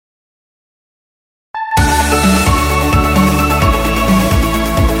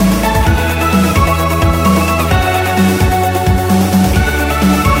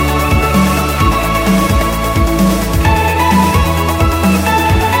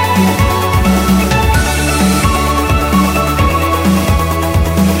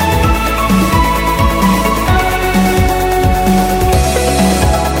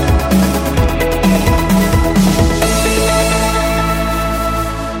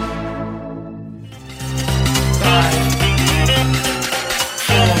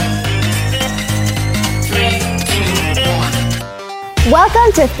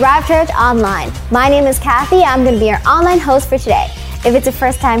Welcome to Thrive Church Online. My name is Kathy. I'm going to be your online host for today. If it's your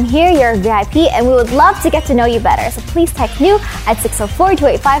first time here, you're a VIP, and we would love to get to know you better. So please text new at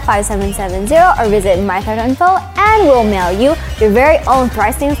 604-285-5770 or visit mythrive.info, and we'll mail you your very own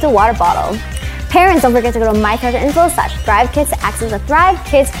Thrive Stainless Steel water bottle. Parents, don't forget to go to mythrive.info/Thrive Kids to access the Thrive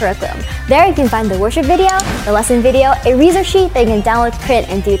Kids curriculum. There you can find the worship video, the lesson video, a resource sheet that you can download, print,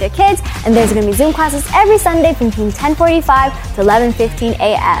 and do with your kids. And there's going to be Zoom classes every Sunday from between 10:45 to 11:15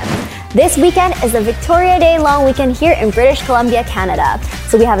 a.m. This weekend is the Victoria Day long weekend here in British Columbia, Canada.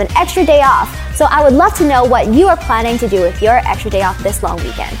 So we have an extra day off. So I would love to know what you are planning to do with your extra day off this long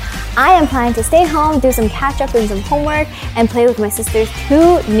weekend. I am planning to stay home, do some catch up and some homework, and play with my sister's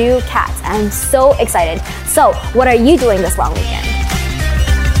 2 new cats. I'm so excited. So what are you doing this long weekend?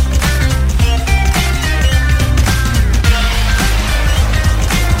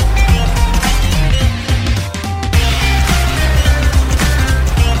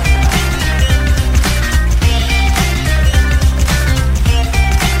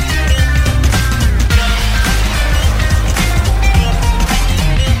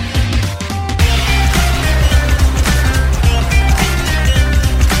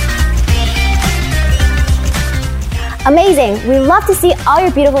 Amazing! We love to see all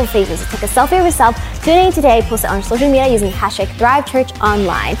your beautiful faces. Take a selfie of yourself, tune in today, post it on social media using hashtag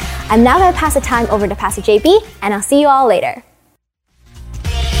ThriveChurchOnline. I'm now going to pass the time over to Pastor JB, and I'll see you all later.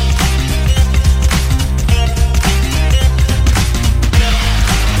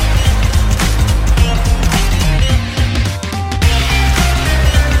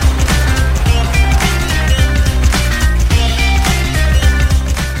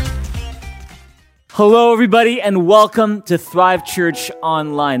 Hello, everybody, and welcome to Thrive Church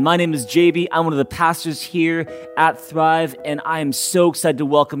Online. My name is JB. I'm one of the pastors here at Thrive, and I am so excited to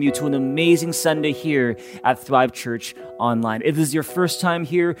welcome you to an amazing Sunday here at Thrive Church Online. If this is your first time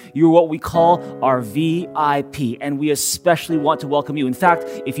here, you're what we call our VIP, and we especially want to welcome you. In fact,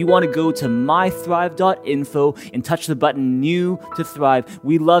 if you want to go to mythrive.info and touch the button New to Thrive,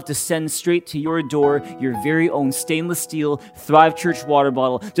 we love to send straight to your door your very own stainless steel Thrive Church water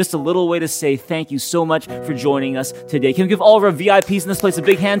bottle. Just a little way to say thank you so much for joining us today. Can we give all of our VIPs in this place a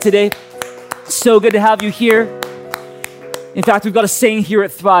big hand today? So good to have you here. In fact, we've got a saying here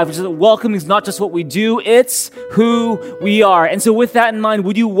at Thrive, which is that welcome is not just what we do, it's who we are. And so with that in mind,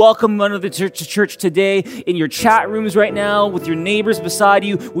 would you welcome one of the church today in your chat rooms right now with your neighbors beside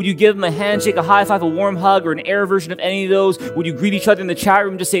you? Would you give them a handshake, a high five, a warm hug, or an air version of any of those? Would you greet each other in the chat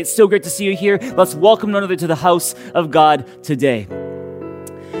room? Just say, it's so great to see you here. Let's welcome one another to the house of God today.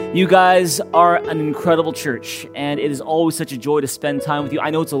 You guys are an incredible church, and it is always such a joy to spend time with you. I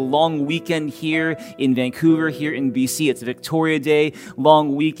know it's a long weekend here in Vancouver, here in BC. It's Victoria Day,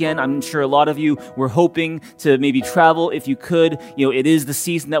 long weekend. I'm sure a lot of you were hoping to maybe travel if you could. You know, it is the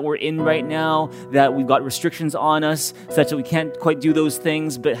season that we're in right now, that we've got restrictions on us, such that we can't quite do those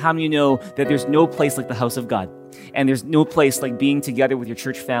things. But how many of you know that there's no place like the house of God? And there's no place like being together with your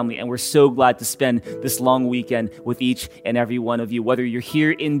church family. And we're so glad to spend this long weekend with each and every one of you. Whether you're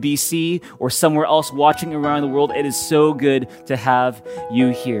here in BC or somewhere else watching around the world, it is so good to have you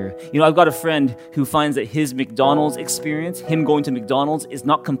here. You know, I've got a friend who finds that his McDonald's experience, him going to McDonald's, is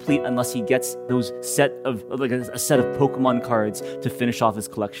not complete unless he gets those a set of Pokemon cards to finish off his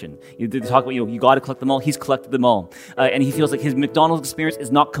collection. You talk about, you got to collect them all. He's collected them all. And he feels like his McDonald's experience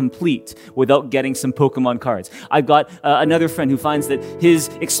is not complete without getting some Pokemon cards. I've got another friend who finds that his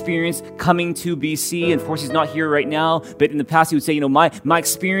experience coming to BC, and of course he's not here right now, but in the past he would say, my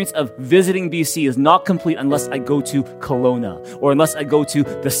experience of visiting BC is not complete unless I go to Kelowna or unless I go to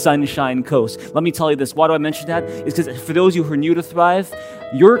the Sunshine Coast. Let me tell you this. Why do I mention that? It's because for those of you who are new to Thrive,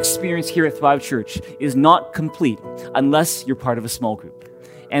 your experience here at Thrive Church is not complete unless you're part of a small group.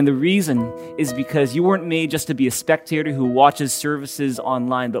 And the reason is because you weren't made just to be a spectator who watches services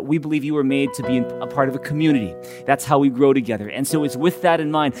online, but we believe you were made to be a part of a community. That's how we grow together. And so it's with that in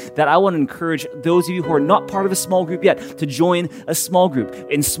mind that I want to encourage those of you who are not part of a small group yet to join a small group.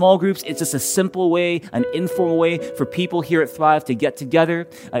 In small groups, it's just a simple way, an informal way for people here at Thrive to get together.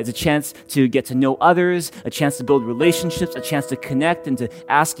 It's a chance to get to know others, a chance to build relationships, a chance to connect and to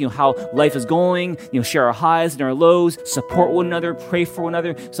ask, how life is going, share our highs and our lows, support one another, pray for one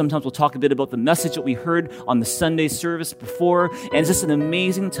another. Sometimes we'll talk a bit about the message that we heard on the Sunday service before. And it's just an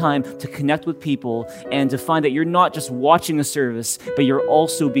amazing time to connect with people and to find that you're not just watching a service, but you're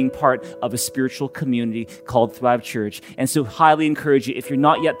also being part of a spiritual community called Thrive Church. And so highly encourage you, if you're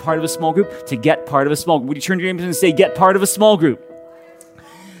not yet part of a small group, to get part of a small group. Would you turn to your neighbors and say, get part of a small group?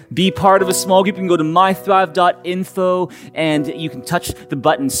 be part of a small group, you can go to mythrive.info and you can touch the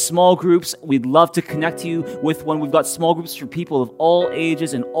button small groups. We'd love to connect you with one. We've got small groups for people of all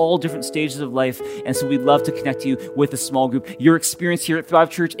ages and all different stages of life. And so we'd love to connect you with a small group. Your experience here at Thrive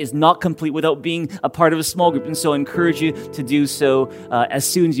Church is not complete without being a part of a small group. And so I encourage you to do so as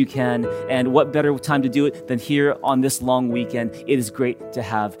soon as you can. And what better time to do it than here on this long weekend. It is great to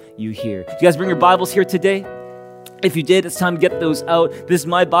have you here. Do you guys bring your Bibles here today? If you did, it's time to get those out. This is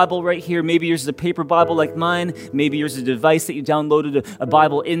my Bible right here. Maybe yours is a paper Bible like mine. Maybe yours is a device that you downloaded a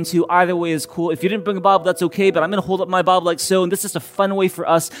Bible into. Either way is cool. If you didn't bring a Bible, that's okay, but I'm going to hold up my Bible like so, and this is just a fun way for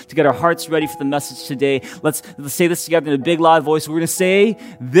us to get our hearts ready for the message today. Let's say this together in a big, loud voice. We're going to say,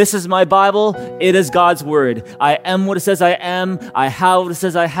 this is my Bible. It is God's Word. I am what it says I am. I have what it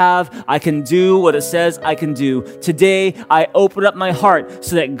says I have. I can do what it says I can do. Today, I open up my heart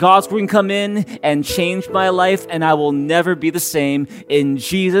so that God's Word can come in and change my life, and I will never be the same. In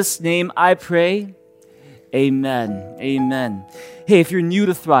Jesus' name I pray. Amen. Amen. Hey, if you're new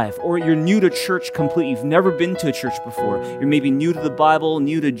to Thrive or you're new to church completely, you've never been to a church before, you're maybe new to the Bible,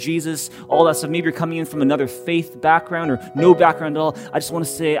 new to Jesus, all that stuff, maybe you're coming in from another faith background or no background at all, I just want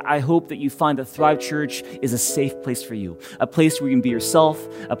to say I hope that you find that Thrive Church is a safe place for you, a place where you can be yourself,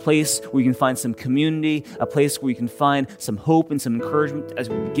 a place where you can find some community, a place where you can find some hope and some encouragement as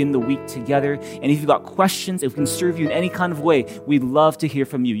we begin the week together. And if you've got questions, if we can serve you in any kind of way, we'd love to hear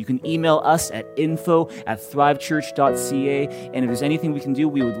from you. You can email us at info@thrivechurch.ca, and if there's anything we can do,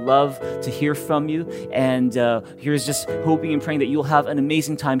 we would love to hear from you. And here's just hoping and praying that you'll have an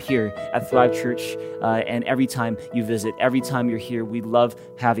amazing time here at Thrive Church. And every time you visit, every time you're here, we love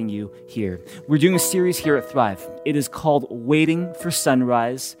having you here. We're doing a series here at Thrive. It is called Waiting for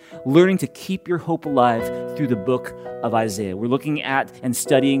Sunrise, Learning to Keep Your Hope Alive through the book of Isaiah. We're looking at and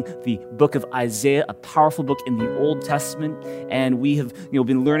studying the book of Isaiah, a powerful book in the Old Testament. And we have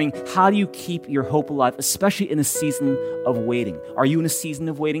been learning, how do you keep your hope alive, especially in a season of waiting? Are you in a season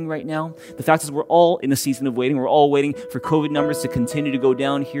of waiting right now? The fact is, we're all in a season of waiting. We're all waiting for COVID numbers to continue to go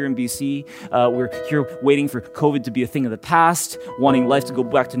down here in BC. We're here waiting for COVID to be a thing of the past, wanting life to go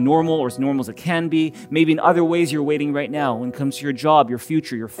back to normal or as normal as it can be. Maybe in other ways you're waiting right now when it comes to your job, your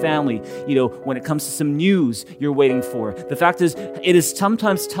future, your family, when it comes to some news you're waiting for. The fact is, it is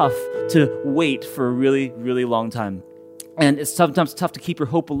sometimes tough to wait for a really, really long time. And it's sometimes tough to keep your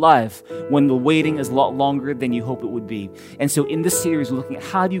hope alive when the waiting is a lot longer than you hope it would be. And so in this series, we're looking at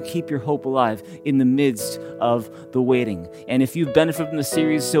how do you keep your hope alive in the midst of the waiting. And if you've benefited from the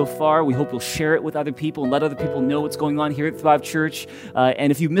series so far, we hope you'll share it with other people and let other people know what's going on here at Thrive Church.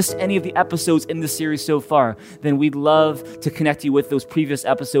 And if you've missed any of the episodes in the series so far, then we'd love to connect you with those previous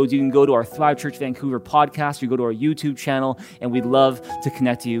episodes. You can go to our Thrive Church Vancouver podcast, you go to our YouTube channel, and we'd love to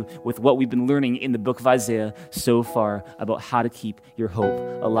connect you with what we've been learning in the book of Isaiah so far about how to keep your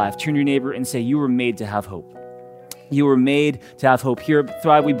hope alive. Turn to your neighbor and say, you were made to have hope. You were made to have hope. Here at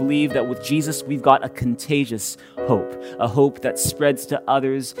Thrive, we believe that with Jesus, we've got a contagious hope, a hope that spreads to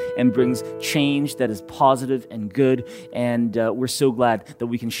others and brings change that is positive and good. And we're so glad that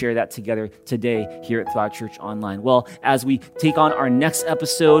we can share that together today here at Thrive Church Online. Well, as we take on our next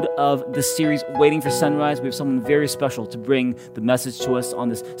episode of the series, Waiting for Sunrise, we have someone very special to bring the message to us on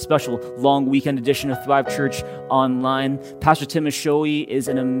this special long weekend edition of Thrive Church Online. Pastor Tim Ashoe is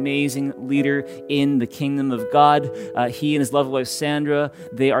an amazing leader in the kingdom of God. He and his lovely wife, Sandra,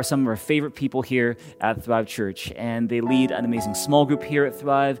 they are some of our favorite people here at Thrive Church, and they lead an amazing small group here at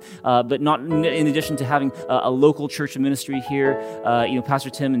Thrive, but not in addition to having a local church ministry here.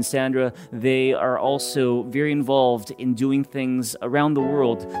 Pastor Tim and Sandra, they are also very involved in doing things around the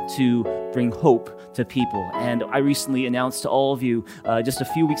world to bring hope to people. And I recently announced to all of you just a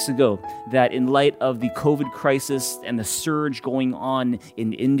few weeks ago that in light of the COVID crisis and the surge going on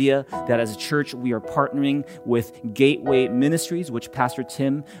in India, that as a church we are partnering with Gateway Ministries, which Pastor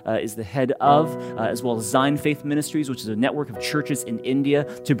Tim is the head of, as well as Zion Faith Ministries, which is a network of churches in India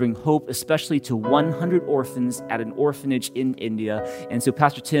to bring hope, especially to 100 orphans at an orphanage in India. And so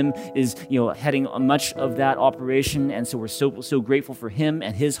Pastor Tim is, heading much of that operation, and so we're so grateful for him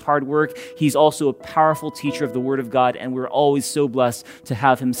and his hard work. He's also a powerful teacher of the Word of God, and we're always so blessed to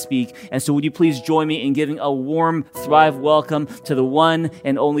have him speak. And so would you please join me in giving a warm Thrive welcome to the one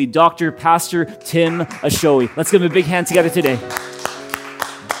and only Dr. Pastor Tim Ashoe. Let's give him a big hand together today.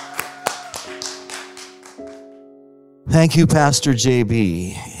 Thank you, Pastor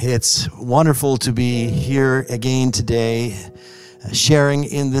JB. It's wonderful to be here again today, sharing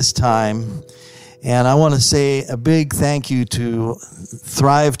in this time. And I want to say a big thank you to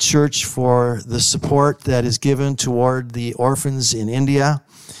Thrive Church for the support that is given toward the orphans in India.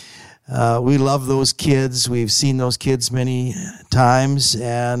 We love those kids. We've seen those kids many times,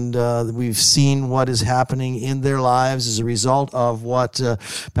 and we've seen what is happening in their lives as a result of what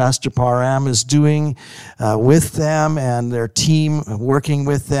Pastor Parham is doing with them and their team working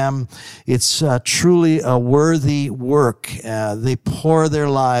with them. It's truly a worthy work. They pour their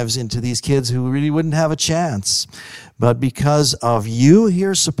lives into these kids who really wouldn't have a chance. But because of you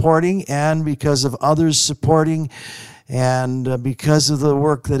here supporting and because of others supporting, and because of the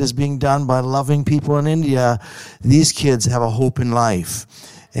work that is being done by loving people in India, these kids have a hope in life.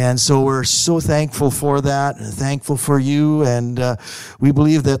 And so we're so thankful for that, and thankful for you, and we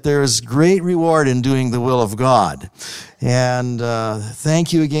believe that there is great reward in doing the will of God. And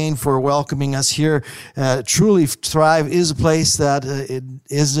thank you again for welcoming us here. Truly, Thrive is a place that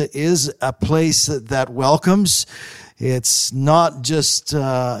is a place that welcomes. It's not just,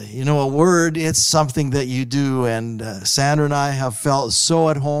 a word, it's something that you do. And Sandra and I have felt so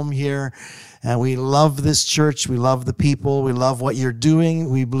at home here. And we love this church. We love the people. We love what you're doing.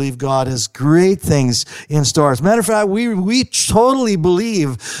 We believe God has great things in store. As a matter of fact, we totally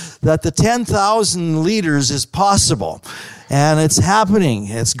believe that the 10,000 leaders is possible. And it's happening.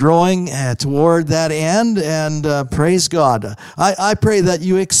 It's growing toward that end. And praise God. I pray that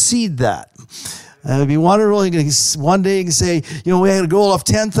you exceed that. It'd be wonderful. One day you can say, we had a goal of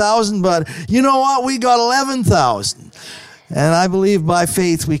 10,000, but you know what? We got 11,000. And I believe by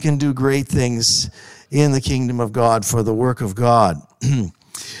faith we can do great things in the kingdom of God for the work of God. This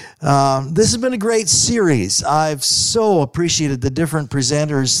has been a great series. I've so appreciated the different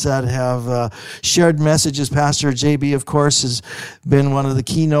presenters that have shared messages. Pastor JB, of course, has been one of the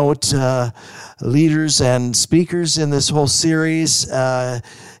keynote leaders and speakers in this whole series.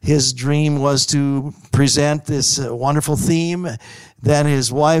 His dream was to present this wonderful theme. Then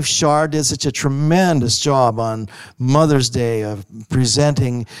his wife, Shar, did such a tremendous job on Mother's Day of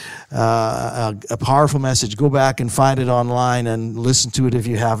presenting a powerful message. Go back and find it online and listen to it if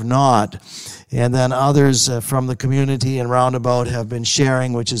you have not. And then others from the community and roundabout have been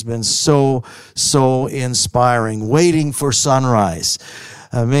sharing, which has been so, so inspiring. Waiting for sunrise,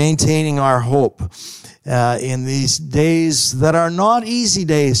 maintaining our hope. In these days that are not easy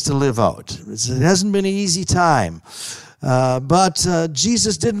days to live out. It hasn't been an easy time. But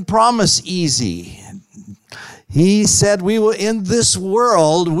Jesus didn't promise easy. He said in this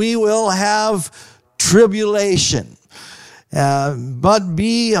world, we will have tribulation. But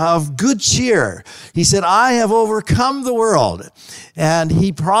be of good cheer. He said, I have overcome the world. And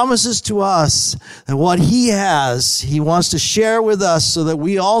he promises to us that what he has, he wants to share with us so that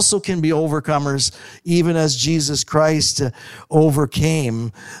we also can be overcomers, even as Jesus Christ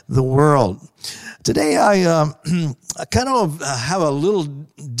overcame the world. Today, I kind of have a little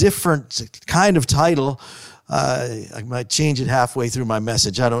different kind of title. I might change it halfway through my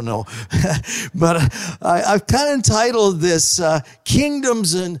message. I don't know. But I've kind of entitled this,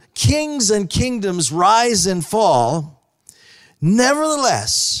 Kings and Kingdoms Rise and Fall.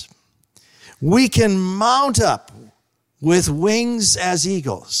 Nevertheless, we can mount up with wings as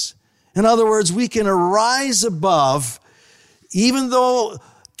eagles. In other words, we can arise above, even though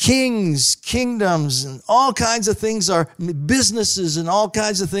kings, kingdoms, and all kinds of things businesses and all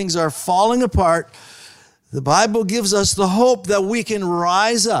kinds of things are falling apart. The Bible gives us the hope that we can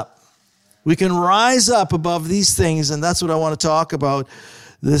rise up. We can rise up above these things, and that's what I want to talk about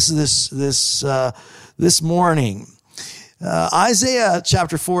this morning. Isaiah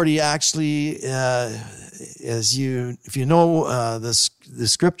chapter 40 actually, if you know the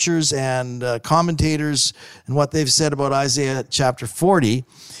scriptures and commentators and what they've said about Isaiah chapter 40,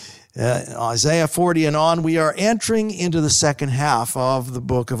 Isaiah 40 and on, we are entering into the second half of the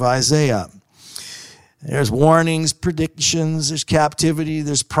book of Isaiah. There's warnings, predictions, there's captivity,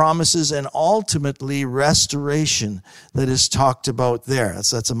 there's promises, and ultimately restoration that is talked about there.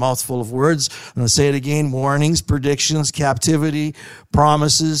 That's a mouthful of words. I'm going to say it again. Warnings, predictions, captivity,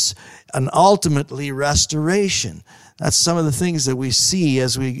 promises, and ultimately restoration. That's some of the things that we see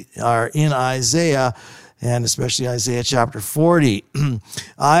as we are in Isaiah, and especially Isaiah chapter 40.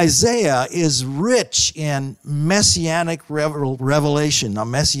 Isaiah is rich in messianic revelation. Now,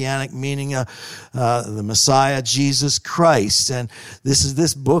 messianic meaning the Messiah, Jesus Christ. And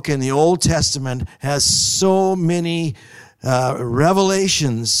this book in the Old Testament has so many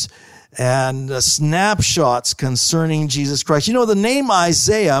revelations and snapshots concerning Jesus Christ. You know, the name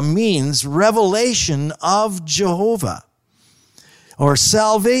Isaiah means revelation of Jehovah. Or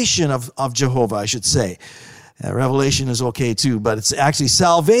salvation of Jehovah, I should say. Revelation is okay too, but it's actually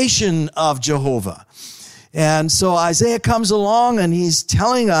salvation of Jehovah. And so Isaiah comes along and he's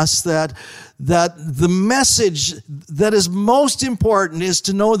telling us that that the message that is most important is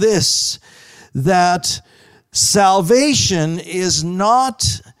to know this, that salvation is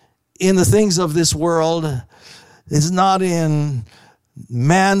not in the things of this world, is not in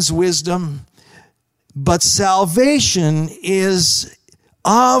man's wisdom, but salvation is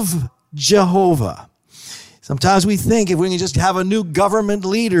of Jehovah. Sometimes we think if we can just have a new government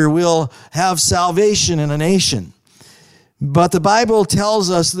leader, we'll have salvation in a nation. But the Bible tells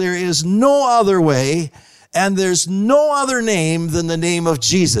us there is no other way and there's no other name than the name of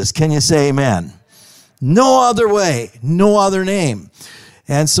Jesus. Can you say amen? No other way, no other name.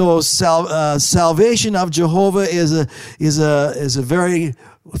 And so salvation of Jehovah is a very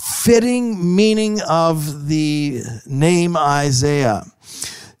fitting meaning of the name Isaiah.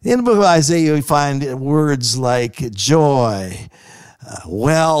 In the book of Isaiah, we find words like joy,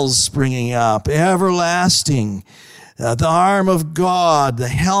 wells springing up, everlasting, the arm of God, the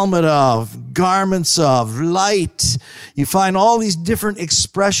helmet of, garments of, light. You find all these different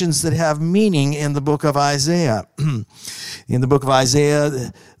expressions that have meaning in the book of Isaiah. In the book of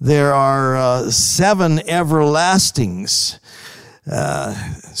Isaiah, there are 7 everlastings.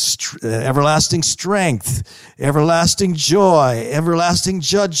 Everlasting strength, everlasting joy, everlasting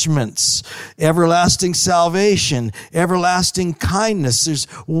judgments, everlasting salvation, everlasting kindness. There's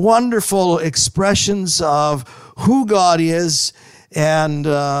wonderful expressions of who God is, and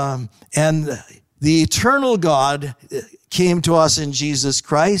the eternal God came to us in Jesus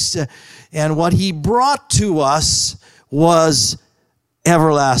Christ, and what he brought to us was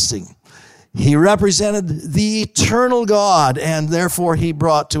everlasting. He represented the eternal God, and therefore he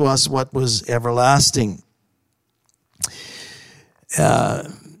brought to us what was everlasting.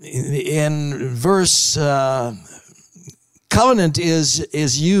 In verse, covenant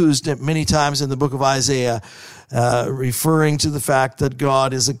is used many times in the book of Isaiah, referring to the fact that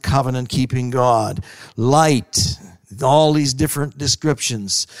God is a covenant-keeping God. Light, all these different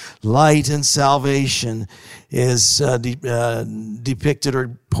descriptions. Light and salvation is depicted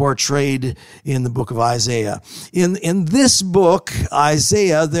or portrayed in the book of Isaiah. In this book,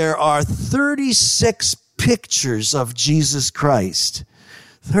 Isaiah, there are 36 pictures of Jesus Christ.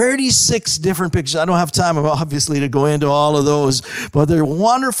 36 different pictures. I don't have time, obviously, to go into all of those, but they're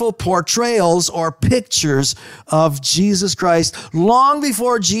wonderful portrayals or pictures of Jesus Christ. Long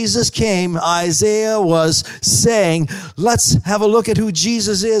before Jesus came, Isaiah was saying, let's have a look at who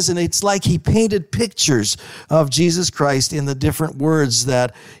Jesus is, and it's like he painted pictures of Jesus Christ in the different words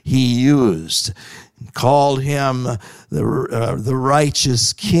that he used. Called him the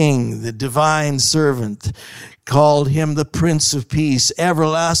righteous king, the divine servant. Called him the Prince of Peace,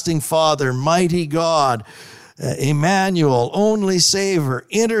 everlasting Father, mighty God, Emmanuel, only Savior,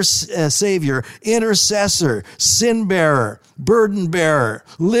 intercessor, sin bearer, burden bearer,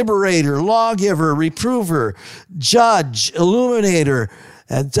 liberator, lawgiver, reprover, judge, illuminator.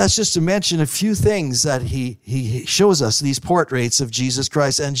 And that's just to mention a few things that he shows us, these portraits of Jesus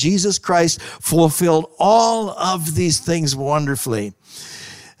Christ. And Jesus Christ fulfilled all of these things wonderfully.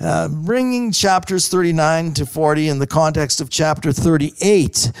 Bringing chapters 39 to 40 in the context of chapter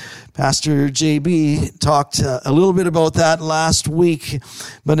 38. Pastor JB talked a little bit about that last week.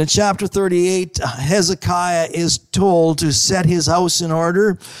 But in chapter 38, Hezekiah is told to set his house in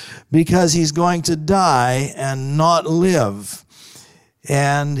order because he's going to die and not live.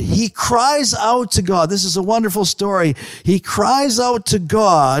 And he cries out to God. This is a wonderful story. He cries out to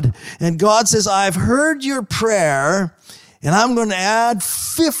God, and God says, I've heard your prayer, and I'm going to add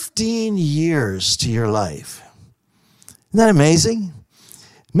 15 years to your life. Isn't that amazing?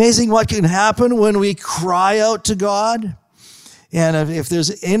 Amazing what can happen when we cry out to God. And if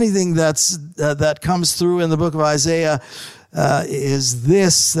there's anything that comes through in the book of Isaiah, is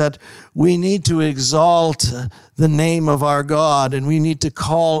this, that we need to exalt the name of our God, and we need to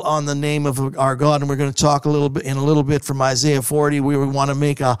call on the name of our God. And we're going to talk a little bit from Isaiah 40. We want to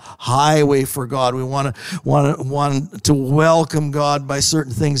make a highway for God. We want to welcome God by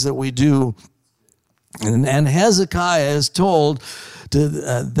certain things that we do. And Hezekiah is told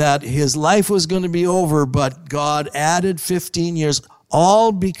that his life was going to be over, but God added 15 years,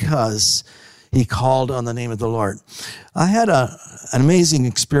 all because he called on the name of the Lord. I had an amazing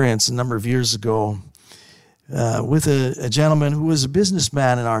experience a number of years ago with a gentleman who was a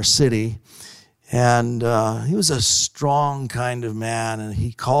businessman in our city, and he was a strong kind of man, and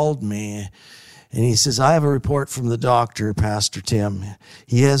he called me, and he says, I have a report from the doctor, Pastor Tim.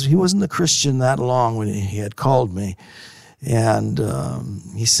 He wasn't a Christian that long when he had called me, and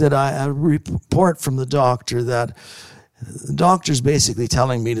he said, I have a report from the doctor that the doctor's basically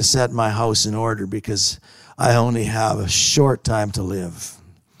telling me to set my house in order because I only have a short time to live.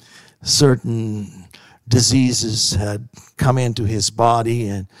 certain diseases had come into his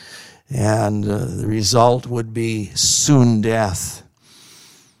body, and the result would be soon death.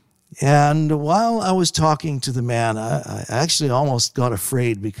 And while I was talking to the man, I actually almost got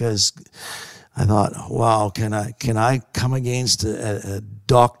afraid, because I thought, wow, can I come against a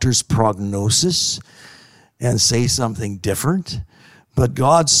doctor's prognosis and say something different? But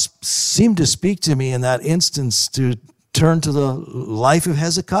God seemed to speak to me in that instance to turn to the life of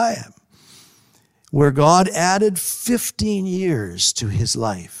Hezekiah, where God added 15 years to his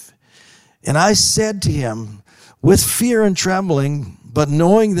life. And I said to him, with fear and trembling, but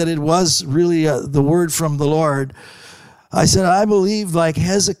knowing that it was really the word from the Lord, I said, I believe, like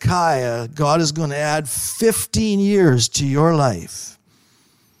Hezekiah, God is going to add 15 years to your life,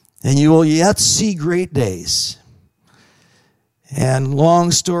 and you will yet see great days. And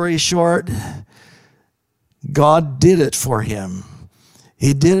long story short, God did it for him.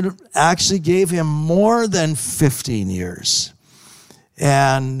 He actually gave him more than 15 years.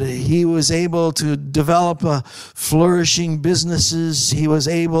 And he was able to develop flourishing businesses. He was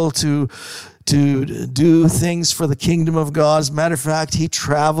able to do things for the kingdom of God. As a matter of fact, he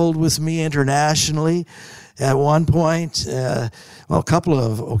traveled with me internationally at one point. A couple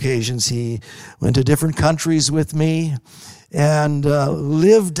of occasions. He went to different countries with me and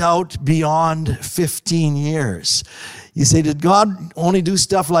lived out beyond 15 years. You say, did God only do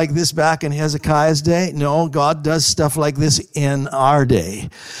stuff like this back in Hezekiah's day? No, God does stuff like this in our day.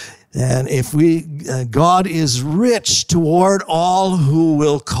 And God is rich toward all who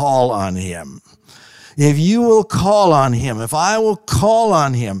will call on him. If you will call on him, if I will call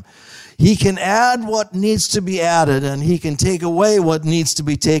on him, he can add what needs to be added, and he can take away what needs to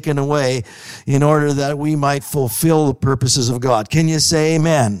be taken away in order that we might fulfill the purposes of God. Can you say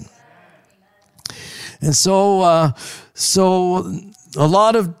amen? And so a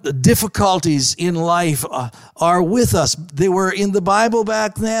lot of difficulties in life are with us. They were in the Bible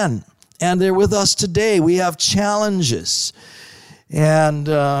back then, and they're with us today. We have challenges, and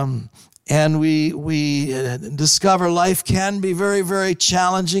we discover life can be very, very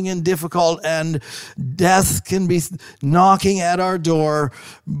challenging and difficult, and death can be knocking at our door,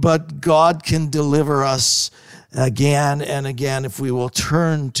 but God can deliver us again and again if we will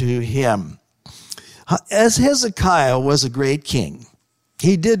turn to him. As Hezekiah was a great king,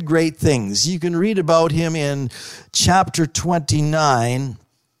 he did great things. You can read about him in chapter 29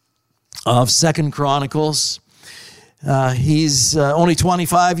 of 2 Chronicles. He's only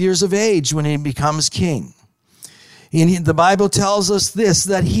 25 years of age when he becomes king. And the Bible tells us this,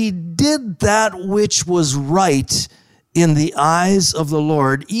 that he did that which was right in the eyes of the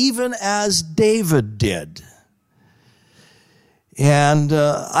Lord, even as David did. And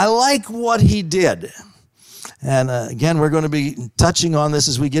I like what he did. And again, we're going to be touching on this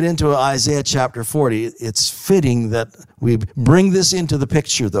as we get into Isaiah chapter 40. It's fitting that we bring this into the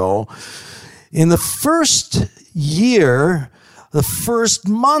picture, though. In the first year, the first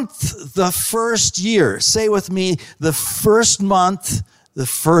month, the first year. Say with me, the first month, the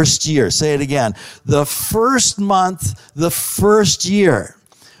first year. Say it again. The first month, the first year.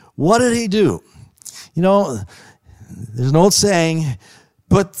 What did he do? You know, there's an old saying,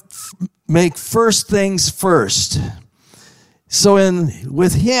 make first things first. So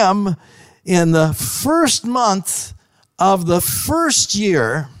with him, in the first month of the first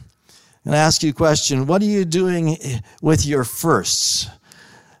year, I'm going to ask you a question. What are you doing with your firsts?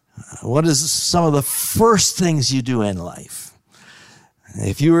 What is some of the first things you do in life?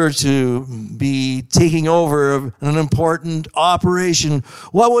 If you were to be taking over an important operation,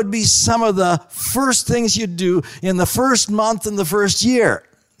 what would be some of the first things you'd do in the first month and the first year?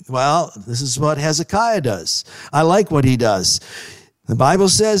 Well, this is what Hezekiah does. I like what he does. The Bible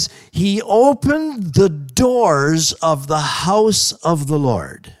says he opened the doors of the house of the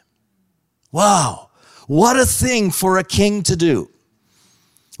Lord. Wow, what a thing for a king to do.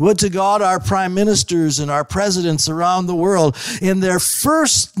 Would to God our prime ministers and our presidents around the world, in their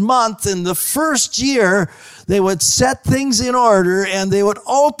first month, in the first year, they would set things in order and they would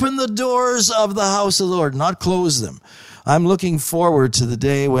open the doors of the house of the Lord, not close them. I'm looking forward to the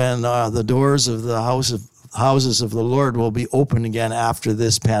day when the doors of the houses of the Lord will be open again after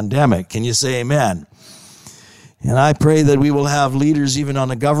this pandemic. Can you say amen? And I pray that we will have leaders even on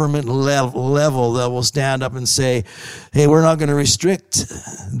a government level that will stand up and say, hey, we're not going to restrict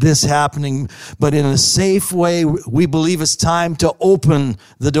this happening, but in a safe way, we believe it's time to open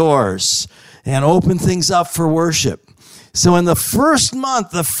the doors and open things up for worship. So in the first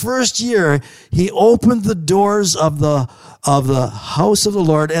month, the first year, he opened the doors of the of the house of the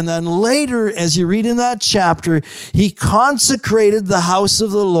Lord. And then later, as you read in that chapter, he consecrated the house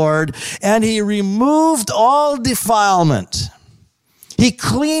of the Lord and he removed all defilement. He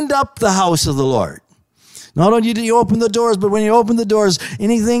cleaned up the house of the Lord. Not only did he open the doors, but when he opened the doors,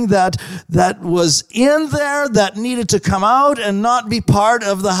 anything that was in there that needed to come out and not be part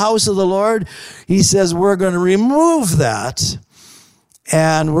of the house of the Lord, he says, we're going to remove that.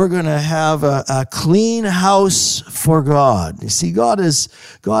 And we're going to have a clean house for God. You see, God is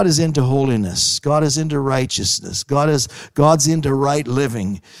into holiness. God is into righteousness. God's into right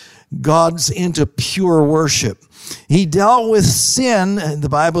living. God's into pure worship. He dealt with sin, the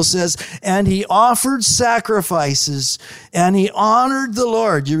Bible says, and he offered sacrifices, and he honored the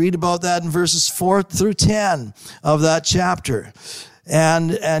Lord. You read about that in verses 4 through 10 of that chapter.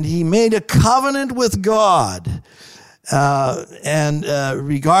 And he made a covenant with God. Regarding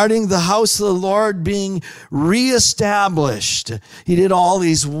the house of the Lord being reestablished, he did all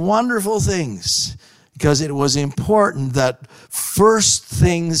these wonderful things because it was important that first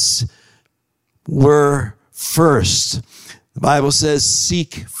things were first. The Bible says,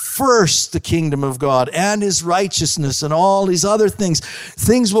 seek first the kingdom of God and his righteousness, and all these other things.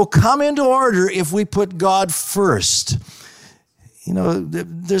 Things will come into order if we put God first. You know,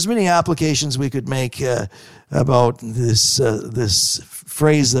 there's many applications we could make about this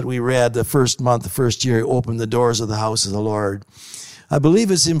phrase that we read, the first month, the first year, open the doors of the house of the Lord. I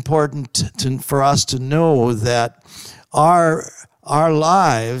believe it's important for us to know that our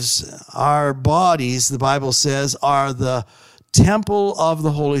lives, our bodies, the Bible says, are the temple of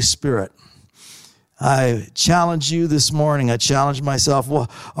the Holy Spirit. I challenge you this morning, I challenge myself,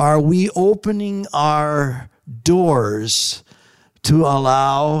 are we opening our doors to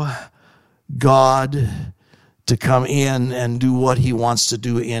allow God to come in and do what he wants to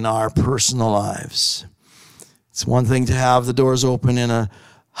do in our personal lives? It's one thing to have the doors open in a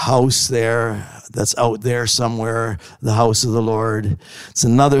house there that's out there somewhere, the house of the Lord. It's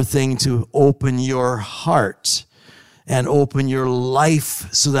another thing to open your heart and open your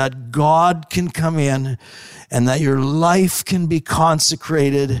life so that God can come in and that your life can be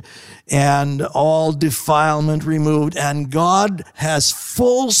consecrated and all defilement removed. And God has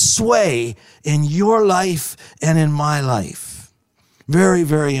full sway in your life and in my life. Very,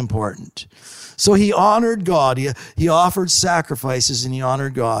 very important. So he honored God. He offered sacrifices and he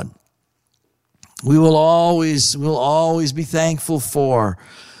honored God. We'll always be thankful for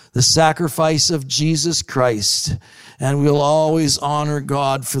the sacrifice of Jesus Christ. And we'll always honor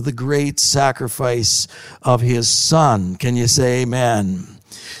God for the great sacrifice of his Son. Can you say amen?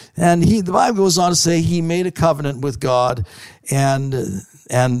 And the Bible goes on to say he made a covenant with God, and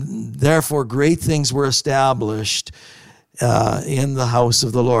therefore great things were established in the house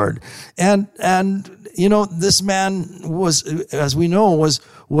of the Lord. And you know, this man was, as we know,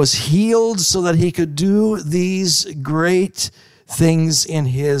 was healed so that he could do these great things in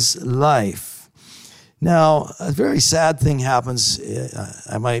his life. Now, a very sad thing happens,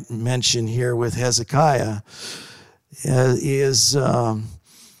 I might mention here with Hezekiah, is a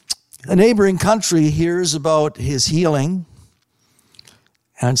neighboring country hears about his healing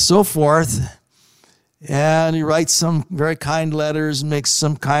and so forth, and he writes some very kind letters, makes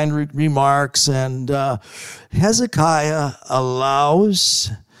some kind remarks, and Hezekiah allows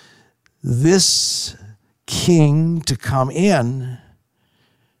this king to come in,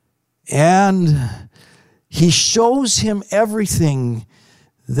 and he shows him everything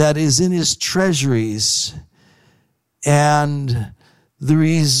that is in his treasuries. And the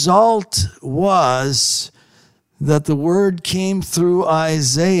result was that the word came through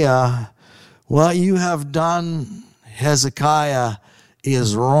Isaiah, what you have done, Hezekiah,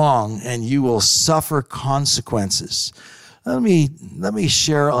 is wrong, and you will suffer consequences. Let me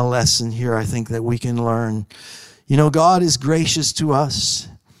share a lesson here I think that we can learn. You know, God is gracious to us.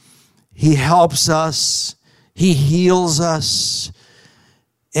 He helps us. He heals us.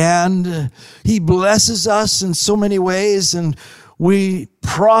 And he blesses us in so many ways, and we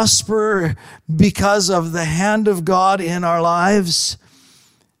prosper because of the hand of God in our lives.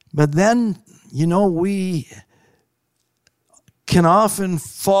 But then, you know, we can often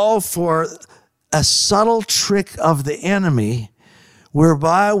fall for a subtle trick of the enemy,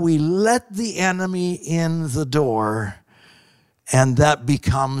 whereby we let the enemy in the door, and that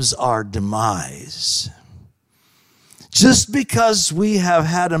becomes our demise. Just because we have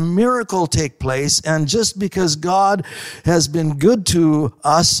had a miracle take place, and just because God has been good to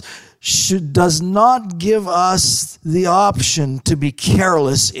us, does not give us the option to be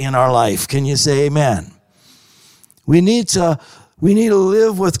careless in our life. Can you say amen? We need to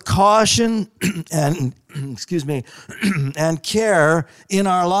live with caution and excuse me, and care in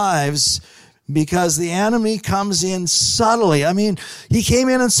our lives, because the enemy comes in subtly. I mean, he came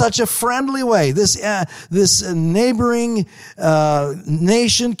in such a friendly way. This neighboring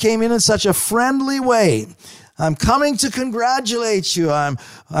nation came in such a friendly way. I'm coming to congratulate you. I'm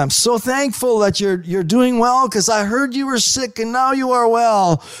so thankful that you're doing well, because I heard you were sick and now you are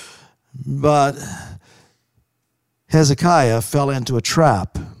well. But Hezekiah fell into a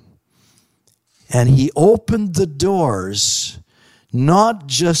trap, and he opened the doors, not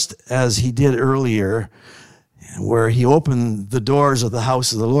just as he did earlier, where he opened the doors of the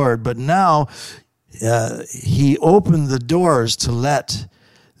house of the Lord, but now he opened the doors to let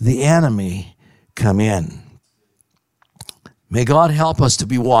the enemy come in. May God help us to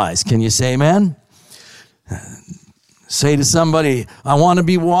be wise. Can you say amen? Say to somebody, I want to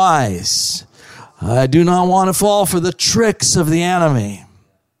be wise. I do not want to fall for the tricks of the enemy.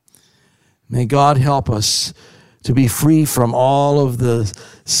 May God help us to be free from all of the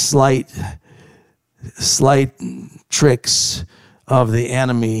slight tricks of the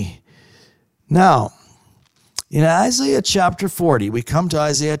enemy. Now, in Isaiah chapter 40, we come to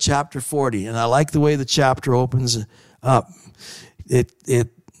Isaiah chapter 40, and I like the way the chapter opens up. It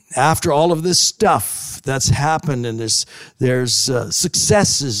after all of this stuff that's happened, and there's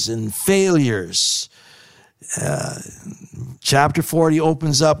successes and failures, chapter 40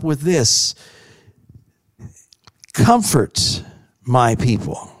 opens up with this: comfort my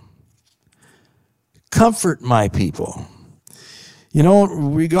people. Comfort my people. You know,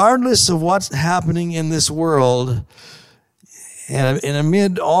 regardless of what's happening in this world, and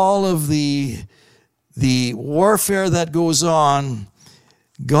amid all of the warfare that goes on,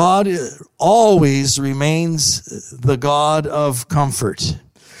 God always remains the God of comfort.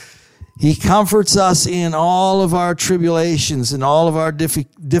 He comforts us in all of our tribulations, in all of our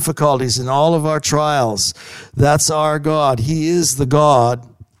difficulties, in all of our trials. That's our God. He is the God.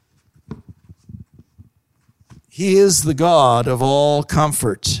 He is the God of all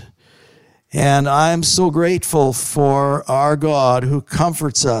comfort. And I'm so grateful for our God who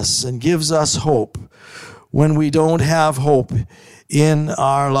comforts us and gives us hope when we don't have hope in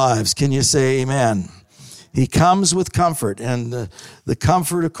our lives. Can you say amen? He comes with comfort, and the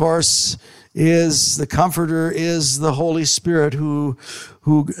comfort, of course, is the Comforter is the Holy Spirit who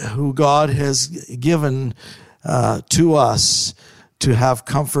God has given to us to have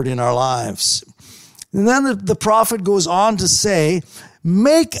comfort in our lives. And then the prophet goes on to say,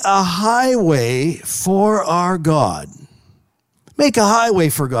 make a highway for our God. Make a highway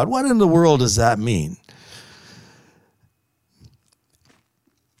for God. What in the world does that mean?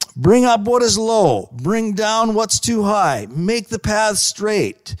 Bring up what is low. Bring down what's too high. Make the path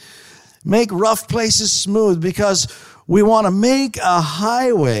straight. Make rough places smooth, because we want to make a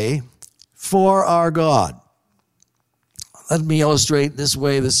highway for our God. Let me illustrate this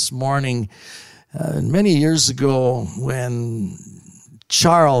way this morning. Many years ago, when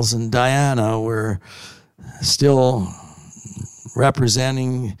Charles and Diana were still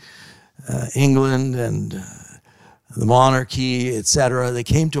representing England and the monarchy, etc., they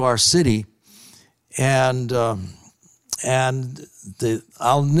came to our city, and I'll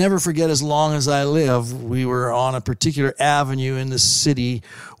never forget, as long as I live, we were on a particular avenue in the city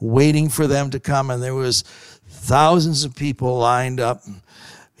waiting for them to come, and there was thousands of people lined up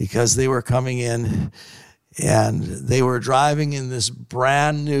because they were coming in, and they were driving in this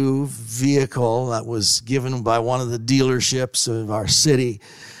brand new vehicle that was given by one of the dealerships of our city,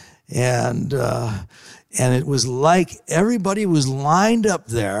 and it was like everybody was lined up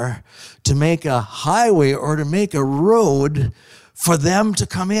there to make a highway or to make a road for them to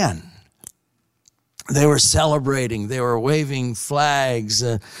come in. They were celebrating. They were waving flags,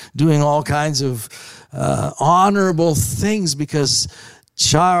 doing all kinds of honorable things, because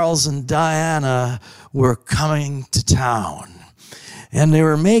Charles and Diana were coming to town. And they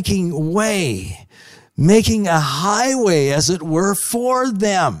were making a highway, as it were, for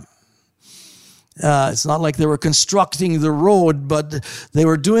them. It's not like they were constructing the road, but they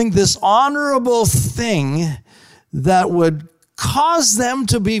were doing this honorable thing that would cause them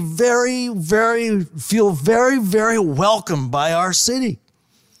to be feel very, very welcome by our city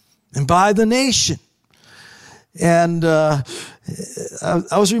and by the nation. And I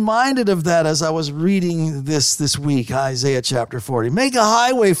was reminded of that as I was reading this week, Isaiah chapter 40. Make a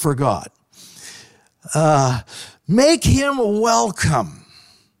highway for God. Make him welcome.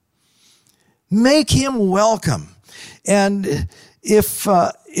 Make him welcome. And if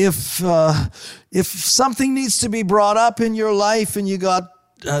something needs to be brought up in your life and you got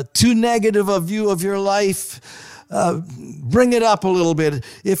too negative a view of your life, bring it up a little bit.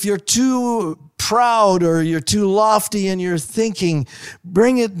 If you're too proud or you're too lofty in your thinking,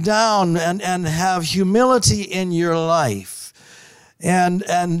 bring it down and have humility in your life. And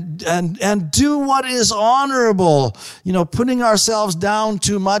do what is honorable. You know, putting ourselves down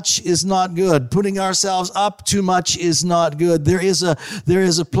too much is not good. Putting ourselves up too much is not good. There is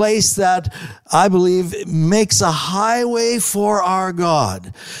a place that I believe makes a highway for our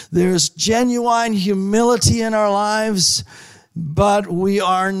God. There's genuine humility in our lives, but we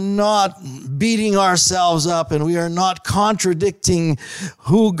are not beating ourselves up and we are not contradicting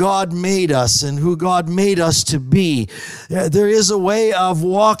who God made us and who God made us to be. There is a way of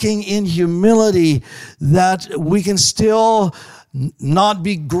walking in humility that we can still not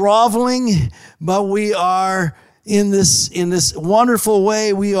be groveling, but we are in this wonderful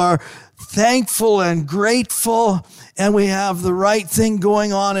way. We are thankful and grateful, and we have the right thing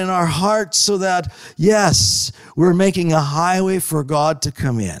going on in our hearts so that, yes, we're making a highway for God to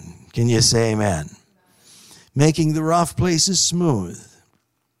come in. Can you say amen? Making the rough places smooth.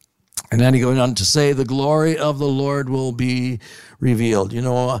 And then he goes on to say, the glory of the Lord will be revealed. You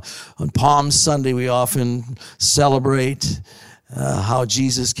know, on Palm Sunday, we often celebrate how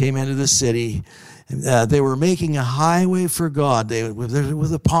Jesus came into the city. They were making a highway for God.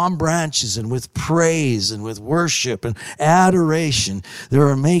 With the palm branches and with praise and with worship and adoration. They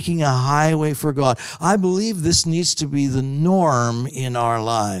were making a highway for God. I believe this needs to be the norm in our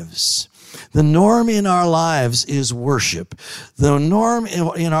lives. The norm in our lives is worship. The norm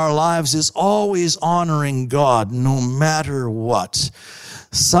in our lives is always honoring God no matter what.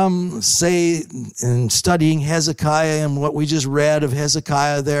 Some say, in studying Hezekiah and what we just read of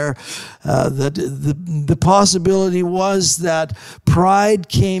Hezekiah there, that the possibility was that pride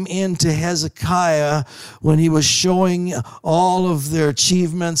came into Hezekiah when he was showing all of their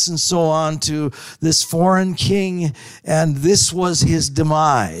achievements and so on to this foreign king, and this was his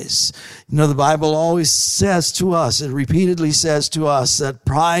demise. You know, the Bible always says to us, it repeatedly says to us, that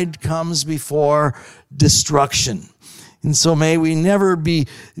pride comes before destruction. And so may we never be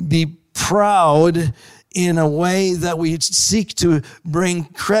proud in a way that we seek to bring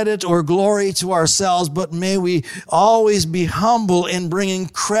credit or glory to ourselves, but may we always be humble in bringing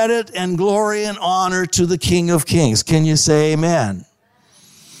credit and glory and honor to the King of Kings. Can you say amen?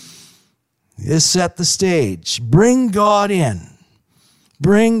 Just set the stage. Bring God in.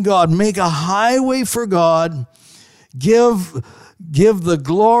 Bring God. Make a highway for God. Give the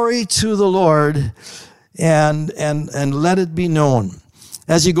glory to the Lord. And let it be known.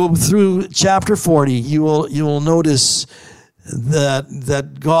 As you go through chapter 40, you will notice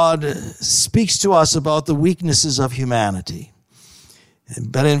that God speaks to us about the weaknesses of humanity.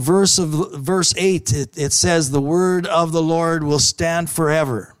 But in verse 8, it says, the word of the Lord will stand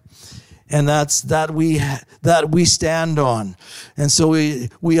forever. And that we stand on. And so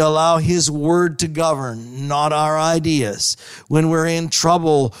we allow his word to govern, not our ideas. When we're in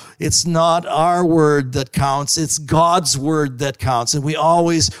trouble, it's not our word that counts, it's God's word that counts. And we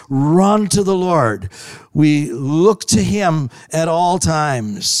always run to the Lord. We look to him at all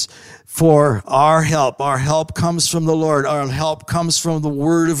times for our help. Our help comes from the Lord. Our help comes from the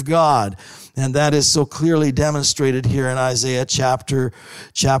word of God. And that is so clearly demonstrated here in Isaiah chapter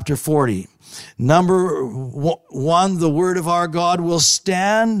 40. Number one, the word of our God will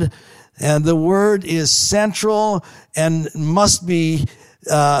stand, and the word is central and must be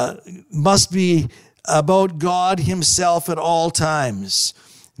about God himself at all times.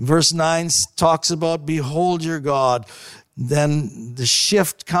 Verse 9 talks about, behold your God. Then the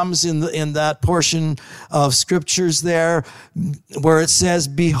shift comes in that portion of scriptures there where it says,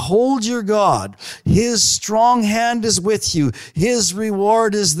 behold your God. His strong hand is with you. His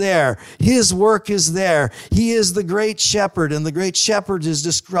reward is there. His work is there. He is the great shepherd, and the great shepherd is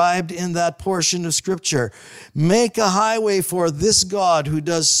described in that portion of scripture. Make a highway for this God who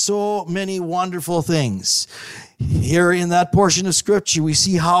does so many wonderful things. Here in that portion of scripture, we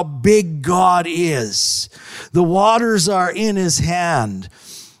see how big God is. The waters are in his hand.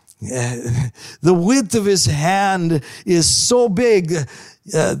 The width of his hand is so big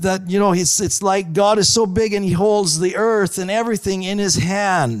that, you know, it's like God is so big and he holds the earth and everything in his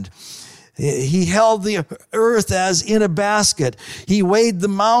hand. He held the earth as in a basket. He weighed the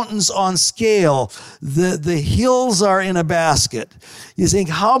mountains on scale. The hills are in a basket. You think,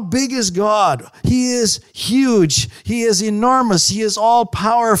 how big is God? He is huge. He is enormous. He is all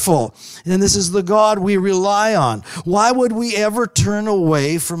powerful. And this is the God we rely on. Why would we ever turn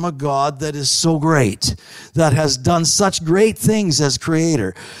away from a God that is so great, that has done such great things as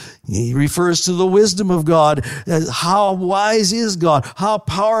creator? He refers to the wisdom of God. How wise is God? How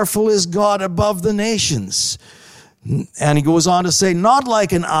powerful is God above the nations? And he goes on to say, not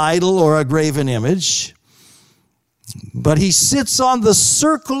like an idol or a graven image, but he sits on the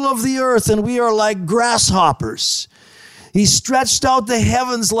circle of the earth, and we are like grasshoppers. He stretched out the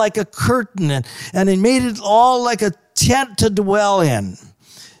heavens like a curtain, and he made it all like a tent to dwell in.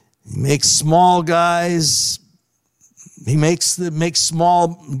 He makes small guys, he makes small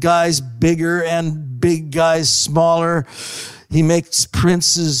guys bigger and big guys smaller. He makes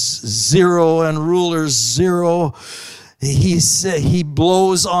princes zero and rulers zero. He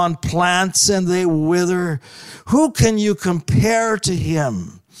blows on plants and they wither. Who can you compare to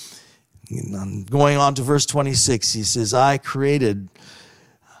him? Going on to verse 26, he says, I created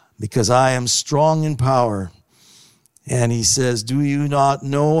because I am strong in power. And he says, do you not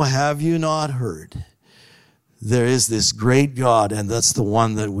know? Have you not heard? There is this great God, and that's the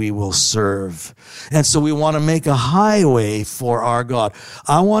one that we will serve. And so we want to make a highway for our God.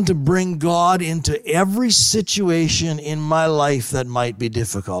 I want to bring God into every situation in my life that might be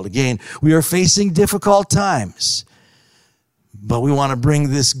difficult. Again, we are facing difficult times, but we want to bring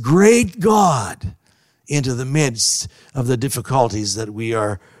this great God into the midst of the difficulties that we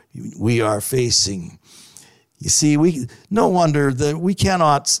are facing. You see, no wonder that we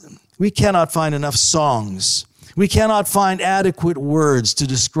cannot find enough songs. We cannot find adequate words to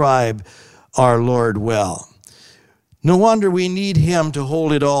describe our Lord well. No wonder we need him to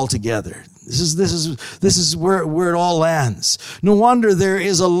hold it all together. This is where it all lands. No wonder there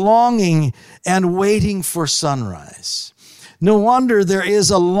is a longing and waiting for sunrise. No wonder there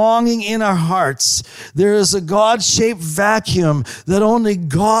is a longing in our hearts. There is a God-shaped vacuum that only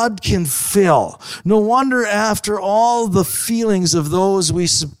God can fill. No wonder after all the feelings of those we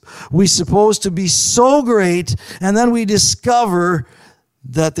suppose to be so great, and then we discover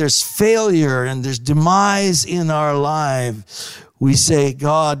that there's failure and there's demise in our life, we say,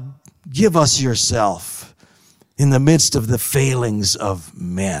 God, give us yourself in the midst of the failings of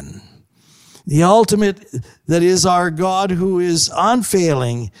men. The ultimate, that is our God who is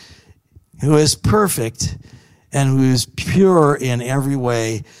unfailing, who is perfect, and who is pure in every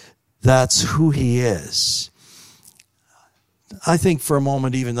way. That's who he is. I think for a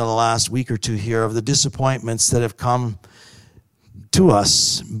moment, even in the last week or two here, of the disappointments that have come to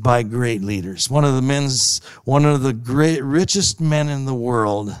us by great leaders. One of the richest men in the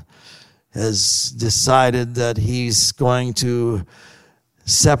world has decided that he's going to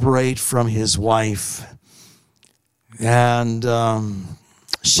separate from his wife, and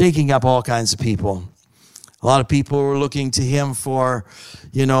shaking up all kinds of people. A lot of people were looking to him for,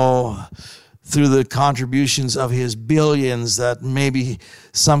 through the contributions of his billions, that maybe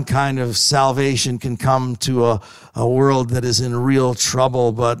some kind of salvation can come to a world that is in real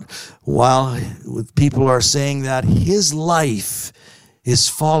trouble. But while people are saying that, his life is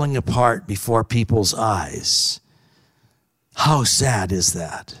falling apart before people's eyes. How sad is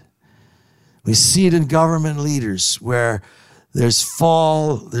that? We see it in government leaders where there's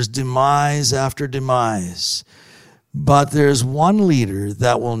fall, there's demise after demise. But there's one leader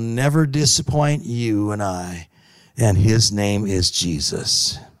that will never disappoint you and I, and his name is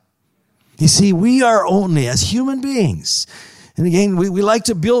Jesus. You see, we are only, as human beings, and again, we like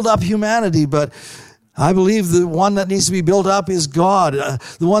to build up humanity, but I believe the one that needs to be built up is God.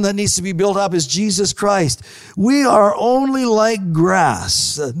 The one that needs to be built up is Jesus Christ. We are only like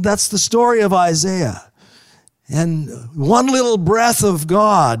grass. That's the story of Isaiah. And one little breath of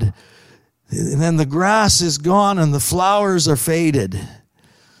God, and then the grass is gone and the flowers are faded.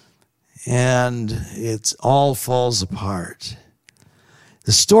 And it all falls apart.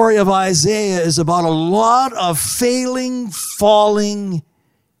 The story of Isaiah is about a lot of failing, falling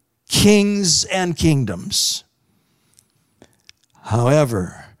kings and kingdoms.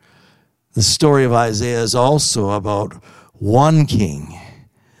 However, the story of Isaiah is also about one king,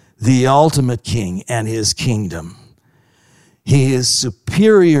 the ultimate king and his kingdom. He is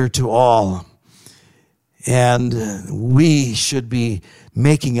superior to all, and we should be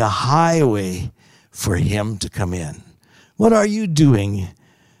making a highway for him to come in. What are you doing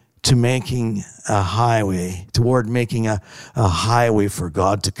to making a highway, toward making a highway for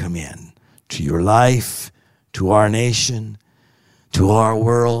God to come in, to your life, to our nation, to our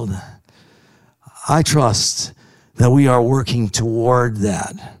world? I trust that we are working toward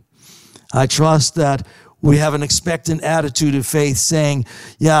that. I trust that we have an expectant attitude of faith saying,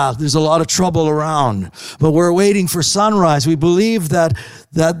 yeah, there's a lot of trouble around, but we're waiting for sunrise. We believe that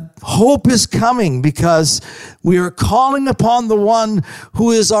hope is coming because we are calling upon the one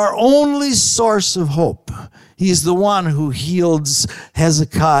who is our only source of hope. He's the one who healed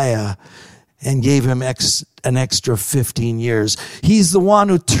Hezekiah and gave him an extra 15 years. He's the one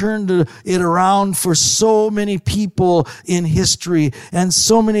who turned it around for so many people in history and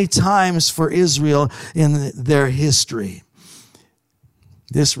so many times for Israel in their history.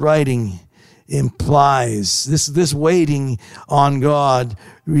 This writing implies, this waiting on God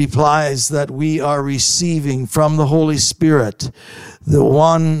implies that we are receiving from the Holy Spirit the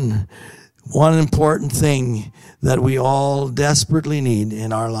one important thing that we all desperately need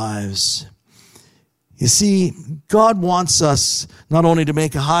in our lives. You see, God wants us not only to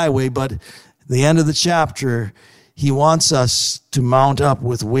make a highway, but at the end of the chapter, he wants us to mount up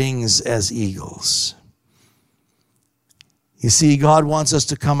with wings as eagles. You see, God wants us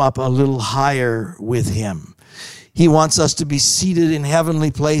to come up a little higher with him. He wants us to be seated in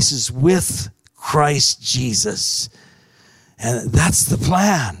heavenly places with Christ Jesus. And that's the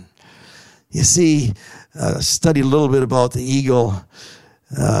plan. You see, studied a little bit about the eagle.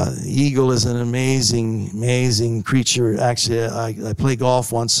 The eagle is an amazing creature. Actually, I play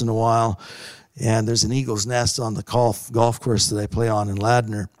golf once in a while, and there's an eagle's nest on the golf course that I play on in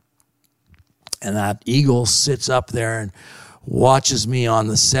Ladner. And that eagle sits up there and watches me on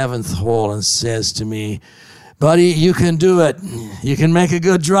the 7th hole and says to me, "Buddy, you can do it. You can make a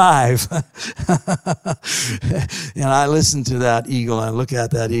good drive." And I listen to that eagle. I look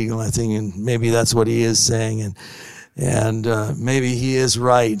at that eagle. I think maybe that's what he is saying. And maybe he is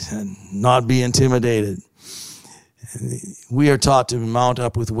right, and not be intimidated. We are taught to mount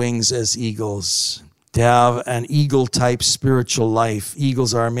up with wings as eagles, to have an eagle-type spiritual life.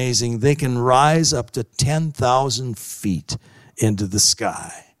 Eagles are amazing. They can rise up to 10,000 feet into the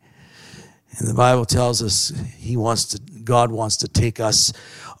sky. And the Bible tells us God wants to take us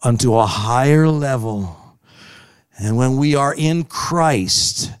onto a higher level. And when we are in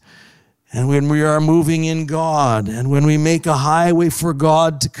Christ, and when we are moving in God, and when we make a highway for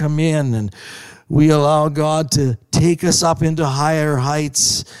God to come in, and we allow God to take us up into higher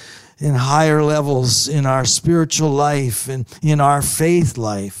heights and higher levels in our spiritual life and in our faith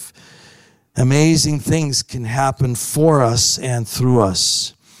life, amazing things can happen for us and through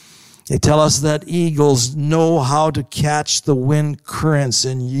us. They tell us that eagles know how to catch the wind currents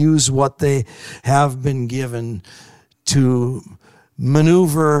and use what they have been given to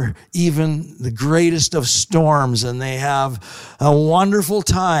maneuver even the greatest of storms, and they have a wonderful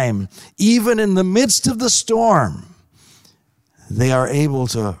time. Even in the midst of the storm, they are able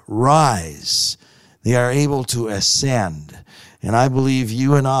to rise. They are able to ascend. And I believe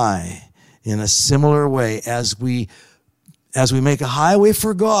you and I, in a similar way, as we make a highway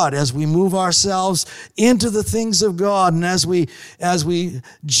for God, as we move ourselves into the things of God, and as we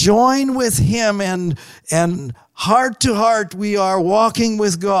join with him and heart to heart we are walking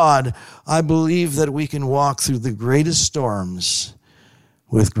with God, I believe that we can walk through the greatest storms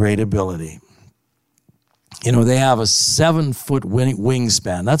with great ability. You know, they have a 7-foot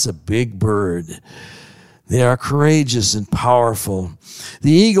wingspan. That's a big bird. They are courageous and powerful.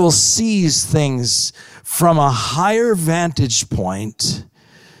 The eagle sees things from a higher vantage point,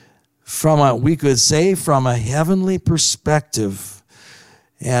 we could say, from a heavenly perspective.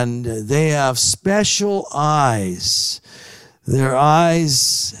 And they have special eyes. Their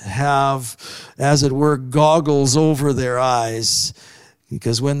eyes have, as it were, goggles over their eyes,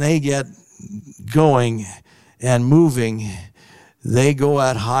 because when they get going and moving, they go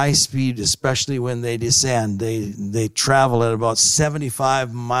at high speed, especially when they descend. They travel at about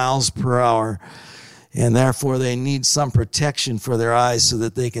 75 miles per hour, and therefore they need some protection for their eyes so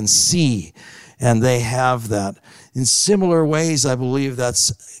that they can see, and they have that. In similar ways, I believe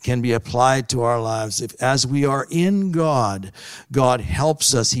that can be applied to our lives. As we are in God, God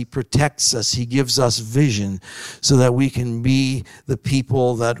helps us, he protects us, he gives us vision so that we can be the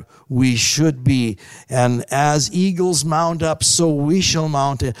people that we should be. And as eagles mount up, so we shall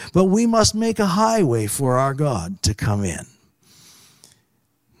mount it. But we must make a highway for our God to come in.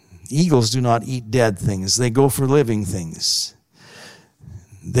 Eagles do not eat dead things. They go for living things.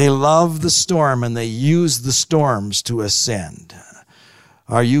 They love the storm, and they use the storms to ascend.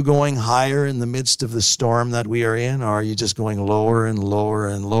 Are you going higher in the midst of the storm that we are in, or are you just going lower and lower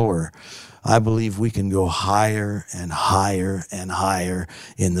and lower? I believe we can go higher and higher and higher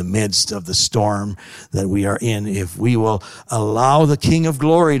in the midst of the storm that we are in if we will allow the King of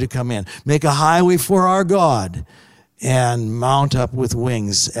Glory to come in, make a highway for our God, and mount up with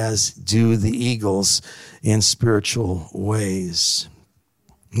wings as do the eagles in spiritual ways.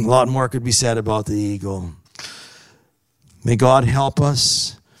 A lot more could be said about the eagle. May God help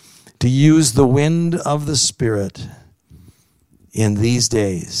us to use the wind of the Spirit in these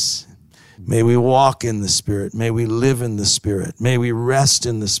days. May we walk in the Spirit. May we live in the Spirit. May we rest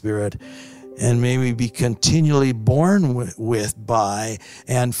in the Spirit. And may we be continually born with, by,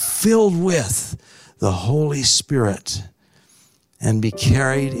 and filled with the Holy Spirit, and be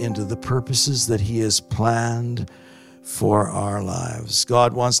carried into the purposes that He has planned for our lives.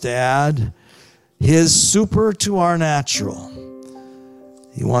 God wants to add His super to our natural.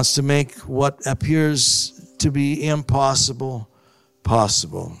 He wants to make what appears to be impossible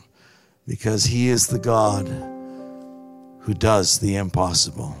possible, because He is the God who does the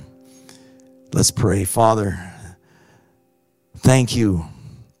impossible. Let's pray. Father, thank You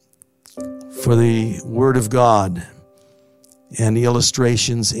for the Word of God and the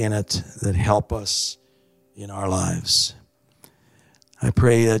illustrations in it that help us in our lives. I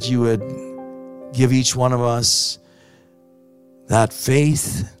pray that You would give each one of us that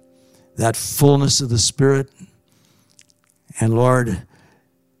faith, that fullness of the Spirit, and Lord,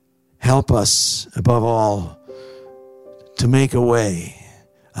 help us above all to make a way,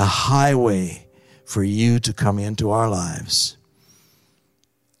 a highway for You to come into our lives,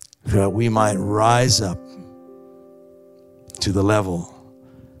 so that we might rise up to the level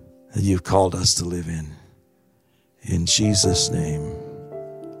that You've called us to live in. In Jesus' name,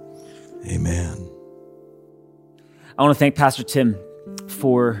 amen. I want to thank Pastor Tim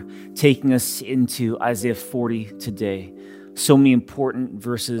for taking us into Isaiah 40 today. So many important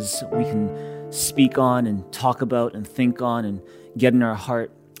verses we can speak on and talk about and think on and get in our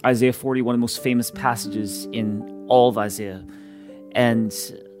heart. Isaiah 40, one of the most famous passages in all of Isaiah. And,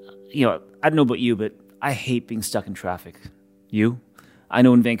 I don't know about you, but I hate being stuck in traffic. You? I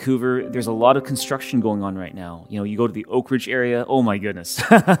know in Vancouver, there's a lot of construction going on right now. You go to the Oak Ridge area, oh my goodness.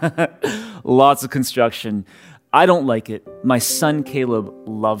 Lots of construction. I don't like it. My son Caleb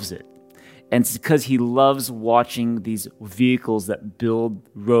loves it. And it's because he loves watching these vehicles that build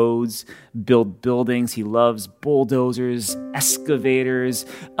roads, build buildings. He loves bulldozers, excavators,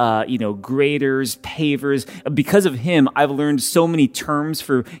 graders, pavers. Because of him, I've learned so many terms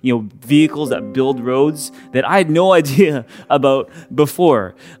for, vehicles that build roads that I had no idea about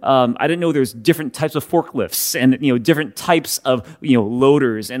before. I didn't know there's different types of forklifts and, different types of,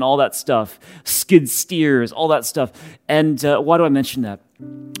 loaders and all that stuff, skid steers, all that stuff. And why do I mention that?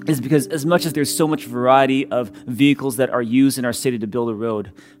 Is because as much as there's so much variety of vehicles that are used in our city to build a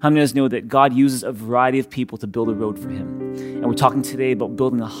road, how many of us know that God uses a variety of people to build a road for Him? And we're talking today about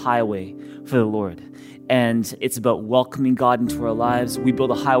building a highway for the Lord. And it's about welcoming God into our lives. We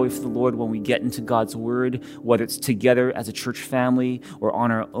build a highway for the Lord when we get into God's Word, whether it's together as a church family or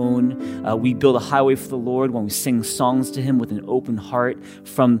on our own. We build a highway for the Lord when we sing songs to Him with an open heart,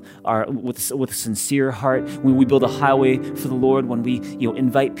 with a sincere heart. When we build a highway for the Lord when we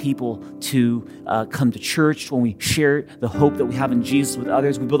invite people to come to church, when we share the hope that we have in Jesus with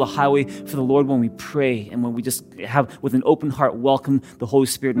others. We build a highway for the Lord when we pray and when we just have, with an open heart, welcome the Holy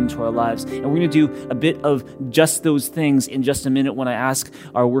Spirit into our lives. And we're going to do a bit of just those things in just a minute when I ask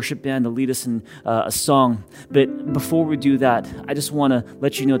our worship band to lead us in a song. But before we do that, I just want to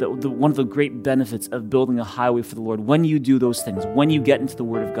let you know that one of the great benefits of building a highway for the Lord, when you do those things, when you get into the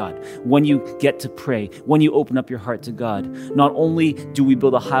Word of God, when you get to pray, when you open up your heart to God, not only do we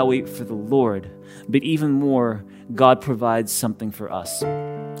build a highway for the Lord, but even more, God provides something for us.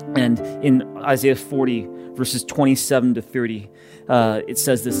 And in Isaiah 40, verses 27 to 30, it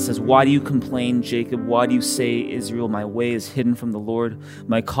says this. It says, "Why do you complain, Jacob? Why do you say, Israel, my way is hidden from the Lord?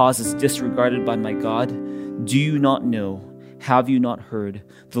 My cause is disregarded by my God? Do you not know? Have you not heard?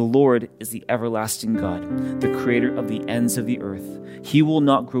 The Lord is the everlasting God, the creator of the ends of the earth. He will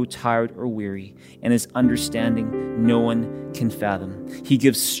not grow tired or weary, and His understanding no one can fathom. He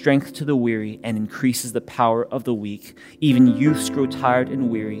gives strength to the weary and increases the power of the weak. Even youths grow tired and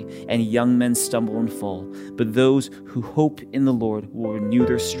weary, and young men stumble and fall. But those who hope in the Lord will renew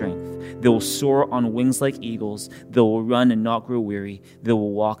their strength. They will soar on wings like eagles. They will run and not grow weary. They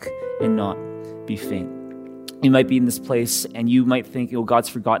will walk and not be faint." You might be in this place and you might think, God's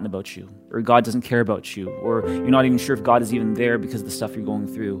forgotten about you, or God doesn't care about you, or you're not even sure if God is even there because of the stuff you're going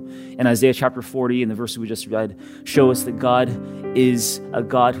through. And Isaiah chapter 40 and the verse we just read show us that God is a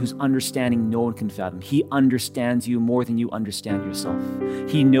God whose understanding no one can fathom. He understands you more than you understand yourself.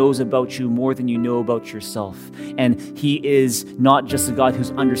 He knows about you more than you know about yourself. And He is not just a God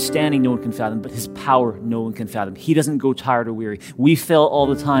whose understanding no one can fathom, but His power no one can fathom. He doesn't go tired or weary. We fail all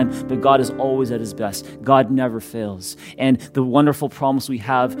the time, but God is always at His best. God never fails. And the wonderful promise we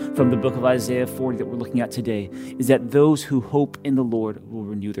have from the book of of Isaiah 40 that we're looking at today is that those who hope in the Lord will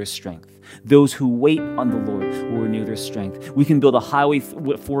renew their strength. Those who wait on the Lord will renew their strength. We can build a highway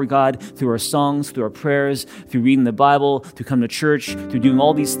for God through our songs, through our prayers, through reading the Bible, through coming to church, through doing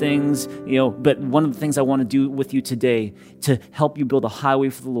all these things. But one of the things I want to do with you today to help you build a highway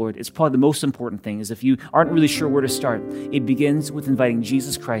for the Lord, it's probably the most important thing, is if you aren't really sure where to start, it begins with inviting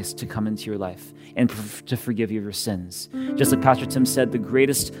Jesus Christ to come into your life and to forgive you of your sins. Just like Pastor Tim said, the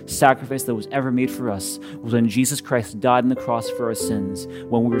greatest sacrifice that was ever made for us was when Jesus Christ died on the cross for our sins.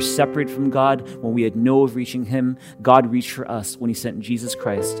 When we were separated from God, when we had no way of reaching Him, God reached for us when He sent Jesus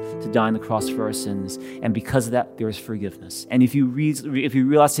Christ to die on the cross for our sins. And because of that, there is forgiveness. And if you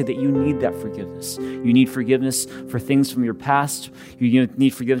realize today that you need that forgiveness, you need forgiveness for things from your past, you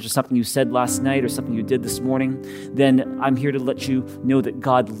need forgiveness for something you said last night or something you did this morning, then I'm here to let you know that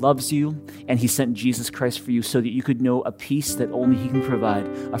God loves you and He sent Jesus Christ for you so that you could know a peace that only He can provide,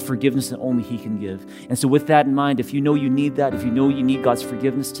 a forgiveness that only He can give. And so with that in mind, if you know you need that, if you know you need God's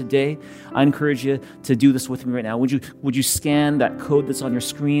forgiveness today, I encourage you to do this with me right now. Would you scan that code that's on your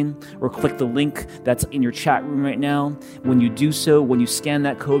screen or click the link that's in your chat room right now? When you do so, when you scan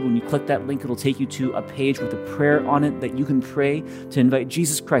that code, when you click that link, it'll take you to a page with a prayer on it that you can pray to invite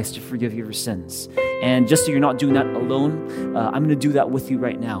Jesus Christ to forgive you of your sins. And just so you're not doing that alone, I'm going to do that with you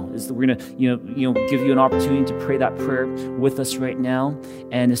right now. We're going to give you an opportunity to pray that prayer with us right now.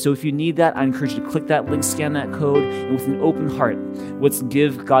 And so if you need that, I encourage you to click that link, scan that code, and with an open heart, let's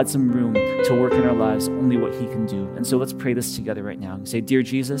give God some room to work in our lives, only what He can do. And so let's pray this together right now. Say, Dear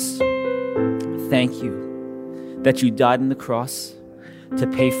Jesus, thank you that you died on the cross to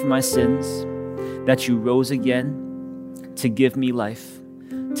pay for my sins, that you rose again to give me life.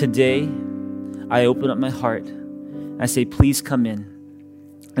 Today, I open up my heart. I say, please come in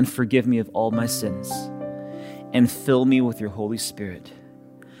and forgive me of all my sins and fill me with your Holy Spirit.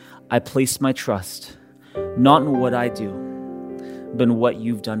 I place my trust not in what I do, but in what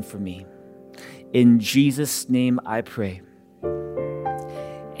you've done for me. In Jesus' name I pray.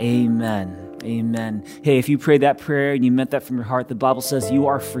 Amen. Amen. Hey, if you prayed that prayer and you meant that from your heart, the Bible says you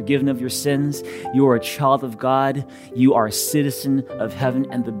are forgiven of your sins. You are a child of God. You are a citizen of heaven,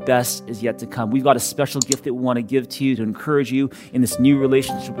 and the best is yet to come. We've got a special gift that we want to give to you to encourage you in this new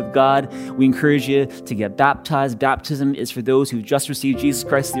relationship with God. We encourage you to get baptized. Baptism is for those who just received Jesus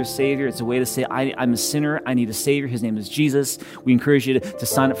Christ as their Savior. It's a way to say, I'm a sinner. I need a Savior. His name is Jesus. We encourage you to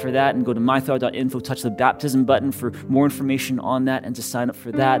sign up for that and go to mythrive.info, touch the baptism button for more information on that and to sign up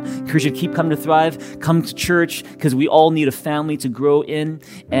for that. Encourage you to keep coming to Thrive, come to church, because we all need a family to grow in.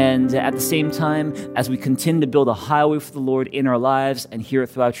 And at the same time, as we continue to build a highway for the Lord in our lives and here at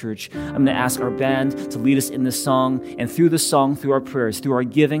Thrive Church, I'm going to ask our band to lead us in this song. And through the song, through our prayers, through our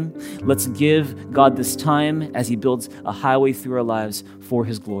giving, let's give God this time as He builds a highway through our lives for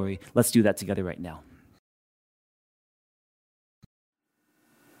His glory. Let's do that together right now.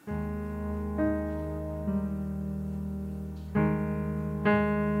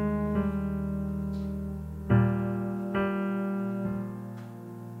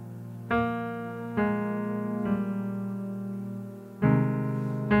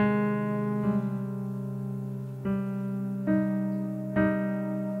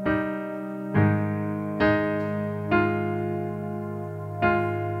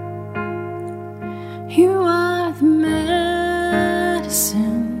 You are the medicine,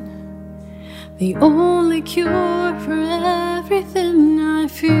 the only cure for everything I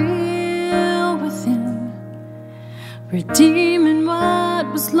feel within, redeeming what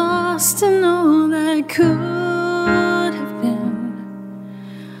was lost and all that could have been.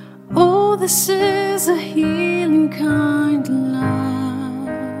 Oh, this is a healing kind of love.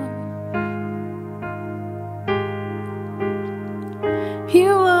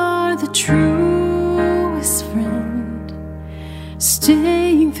 You are the truest friend,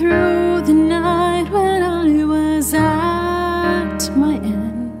 staying through the night when I was at my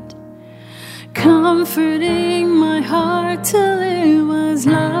end, comforting my heart till it was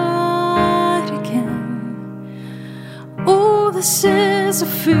light again. Oh, this is a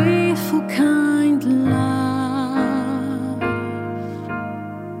faithful kind of love.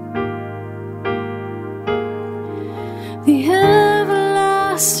 The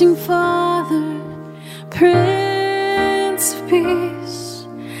everlasting Father, Prince of Peace,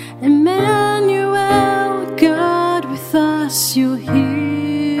 Emmanuel, God with us, you're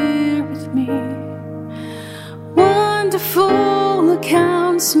here with me. Wonderful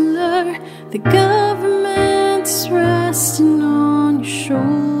Counselor, the government is resting on your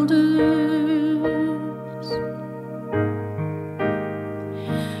shoulders.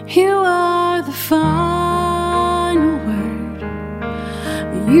 You are the final word.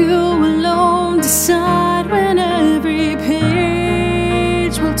 You will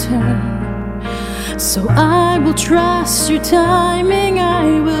will turn. So I will trust your timing,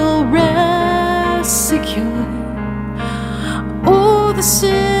 I will rest secure. Oh, this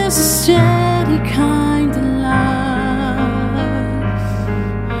is a steady kind of life.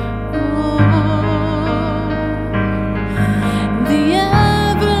 Oh, the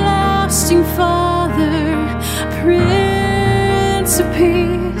everlasting Father, Prince of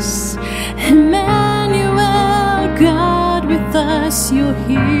Peace, Emmanuel, God with us, you're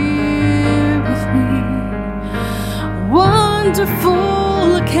here with me.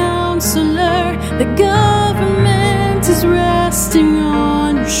 Wonderful Counselor, the government is resting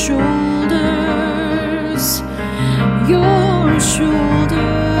on your shoulders, your shoulders.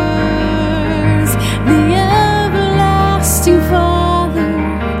 The everlasting Father,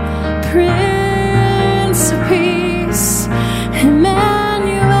 Prince of Peace,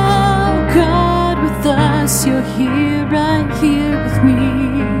 Emmanuel, God with us, you're here, right here with me.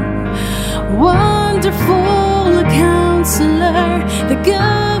 Wonderful Counselor, the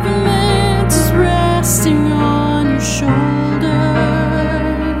government is resting on your shoulders.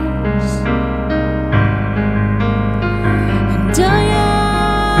 And I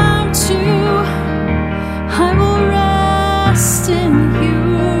am too, I will rest in you.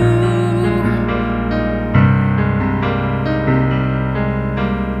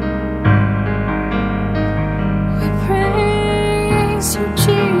 We praise you,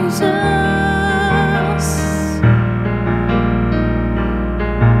 Jesus.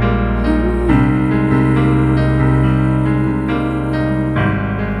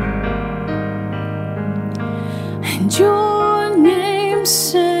 Your name,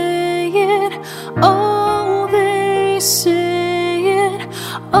 say it, oh, they say it,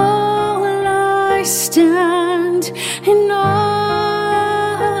 all I stand in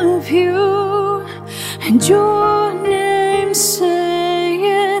awe of you. And your name, say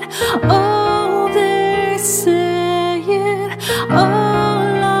it, oh, they say it,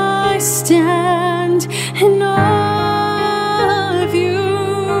 all I stand in awe of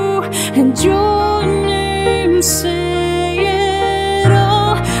you. And your name, say it,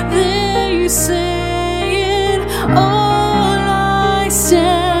 all they say it, all I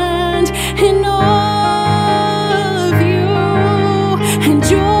stand in awe of you. And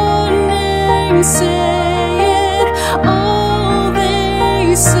your name, say it, all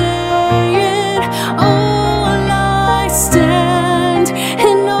they say it, all I stand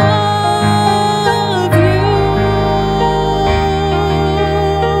in awe of you.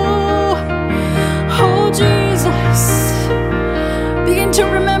 Oh, Jesus, begin to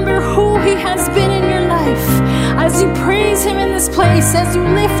remember who He has been in your life. As you praise Him in this place, as you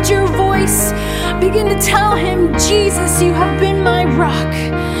lift your voice, begin to tell Him, Jesus, you have been my rock.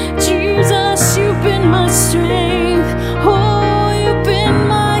 Jesus, you've been my strength. Oh, you've been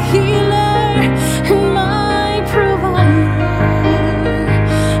my healer and my provider.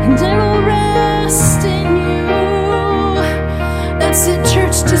 And I will rest in you. That's it,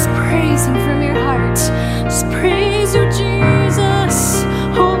 church. Just praise Him from your heart. Just praise you, Jesus.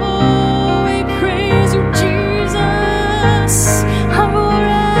 Oh, we praise you, Jesus. I will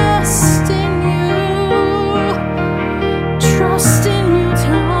rest in you. Trust in your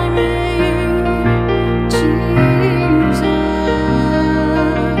timing, Jesus.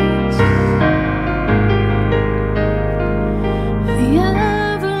 The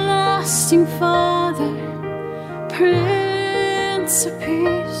everlasting Father, Prince of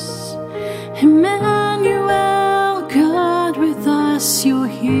Peace, Emmanuel, God with us, you're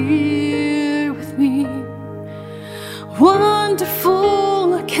here with me.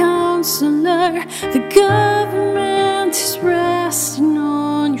 Wonderful Counselor, the government is resting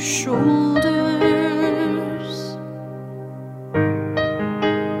on your shoulders.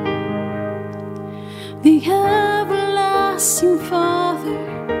 The everlasting Father,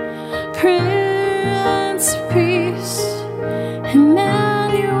 Prince of Peace,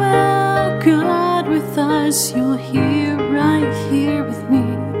 Emmanuel, God with us, you're here, right here with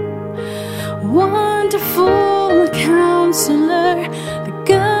me. Wonderful Counselor, the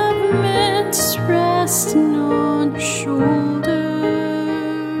government is resting on your shoulders.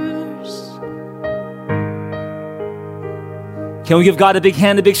 Can we give God a big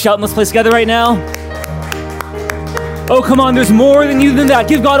hand, a big shout in this place together right now? Oh, come on, there's more than you than that.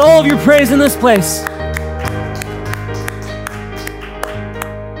 Give God all of your praise in this place.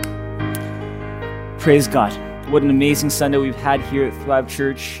 Praise God. What an amazing Sunday we've had here at Thrive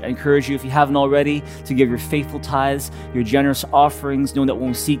Church. I encourage you, if you haven't already, to give your faithful tithes, your generous offerings, knowing that when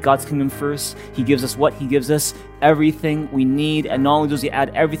we seek God's kingdom first, He gives us what? He gives us everything we need. And not only does he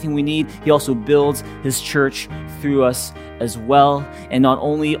add everything we need, he also builds his church through us as well. And not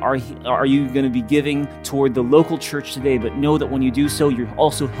only are you going to be giving toward the local church today, but know that when you do so, you're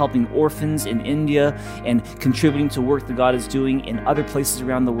also helping orphans in India and contributing to work that God is doing in other places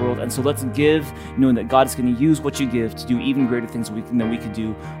around the world. And so let's give, knowing that God is going to use what you give to do even greater things than we could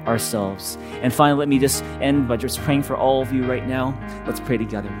do ourselves. And finally, let me just end by just praying for all of you right now. Let's pray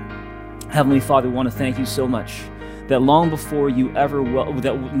together. Heavenly Father, we want to thank you so much that long before we ever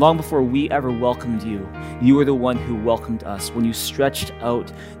welcomed you, you were the one who welcomed us when you stretched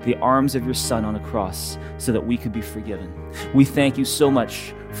out the arms of your Son on a cross so that we could be forgiven. We thank you so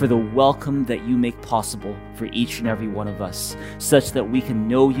much for the welcome that you make possible for each and every one of us, such that we can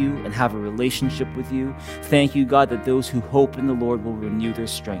know you and have a relationship with you. Thank you, God, that those who hope in the Lord will renew their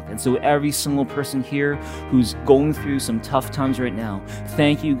strength. And so every single person here who's going through some tough times right now,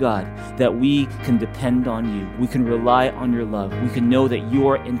 thank you, God, that we can depend on you. We can rely on your love. We can know that you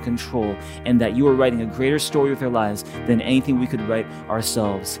are in control and that you are writing a greater story with our lives than anything we could write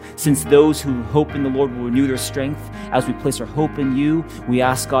ourselves. Since those who hope in the Lord will renew their strength, as we place our hope in you, we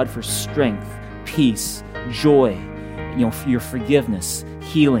ask God for strength, peace, joy, your forgiveness,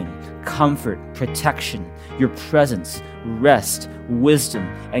 healing, comfort, protection, your presence, rest, wisdom,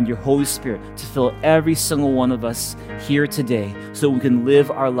 and your Holy Spirit to fill every single one of us here today so we can live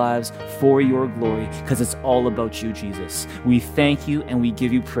our lives for your glory, because it's all about you, Jesus. We thank you and we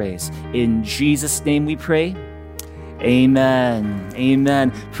give you praise. In Jesus' name we pray. Amen.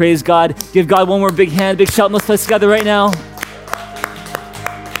 Amen. Praise God. Give God one more big hand, big shout, and let's play together right now.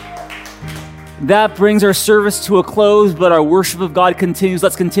 That brings our service to a close, but our worship of God continues.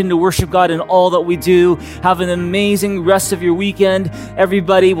 Let's continue to worship God in all that we do. Have an amazing rest of your weekend.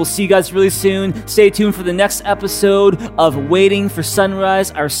 Everybody, we'll see you guys really soon. Stay tuned for the next episode of Waiting for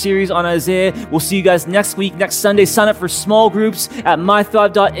Sunrise, our series on Isaiah. We'll see you guys next week, next Sunday. Sign up for small groups at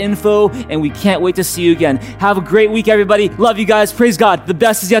mythrive.info, and we can't wait to see you again. Have a great week, everybody. Love you guys. Praise God. The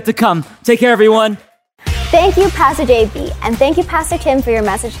best is yet to come. Take care, everyone. Thank you, Pastor JB, and thank you, Pastor Tim, for your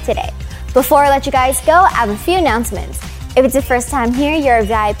message today. Before I let you guys go, I have a few announcements. If it's your first time here, you're a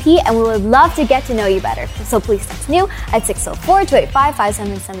VIP, and we would love to get to know you better. So please text new at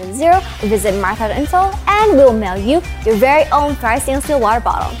 604-285-5770 or visit mythrive.info, and we'll mail you your very own Thrive stainless steel water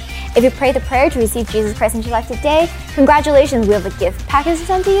bottle. If you prayed the prayer to receive Jesus Christ into your life today, congratulations, we have a gift package to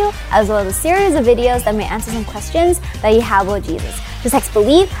send to you, as well as a series of videos that may answer some questions that you have about Jesus. Just text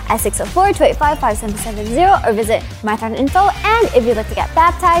BELIEVE at 604-285-5770 or visit mythrive.info, and if you'd like to get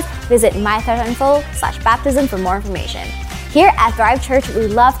baptized, visit mythrive.info/baptism for more information. Here at Thrive Church, we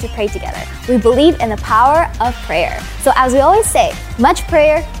love to pray together. We believe in the power of prayer. So as we always say, much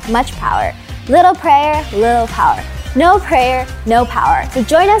prayer, much power. Little prayer, little power. No prayer, no power. So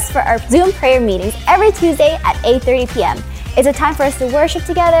join us for our Zoom prayer meetings every Tuesday at 8:30 p.m. It's a time for us to worship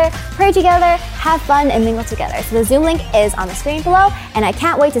together, pray together, have fun, and mingle together. So the Zoom link is on the screen below, and I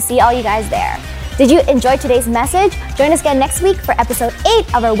can't wait to see all you guys there. Did you enjoy today's message? Join us again next week for episode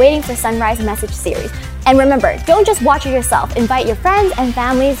 8 of our Waiting for Sunrise message series. And remember, don't just watch it yourself. Invite your friends and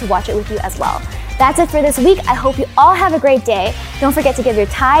families to watch it with you as well. That's it for this week. I hope you all have a great day. Don't forget to give your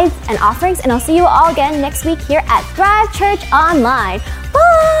tithes and offerings, and I'll see you all again next week here at Thrive Church Online.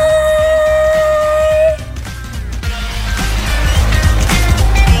 Bye!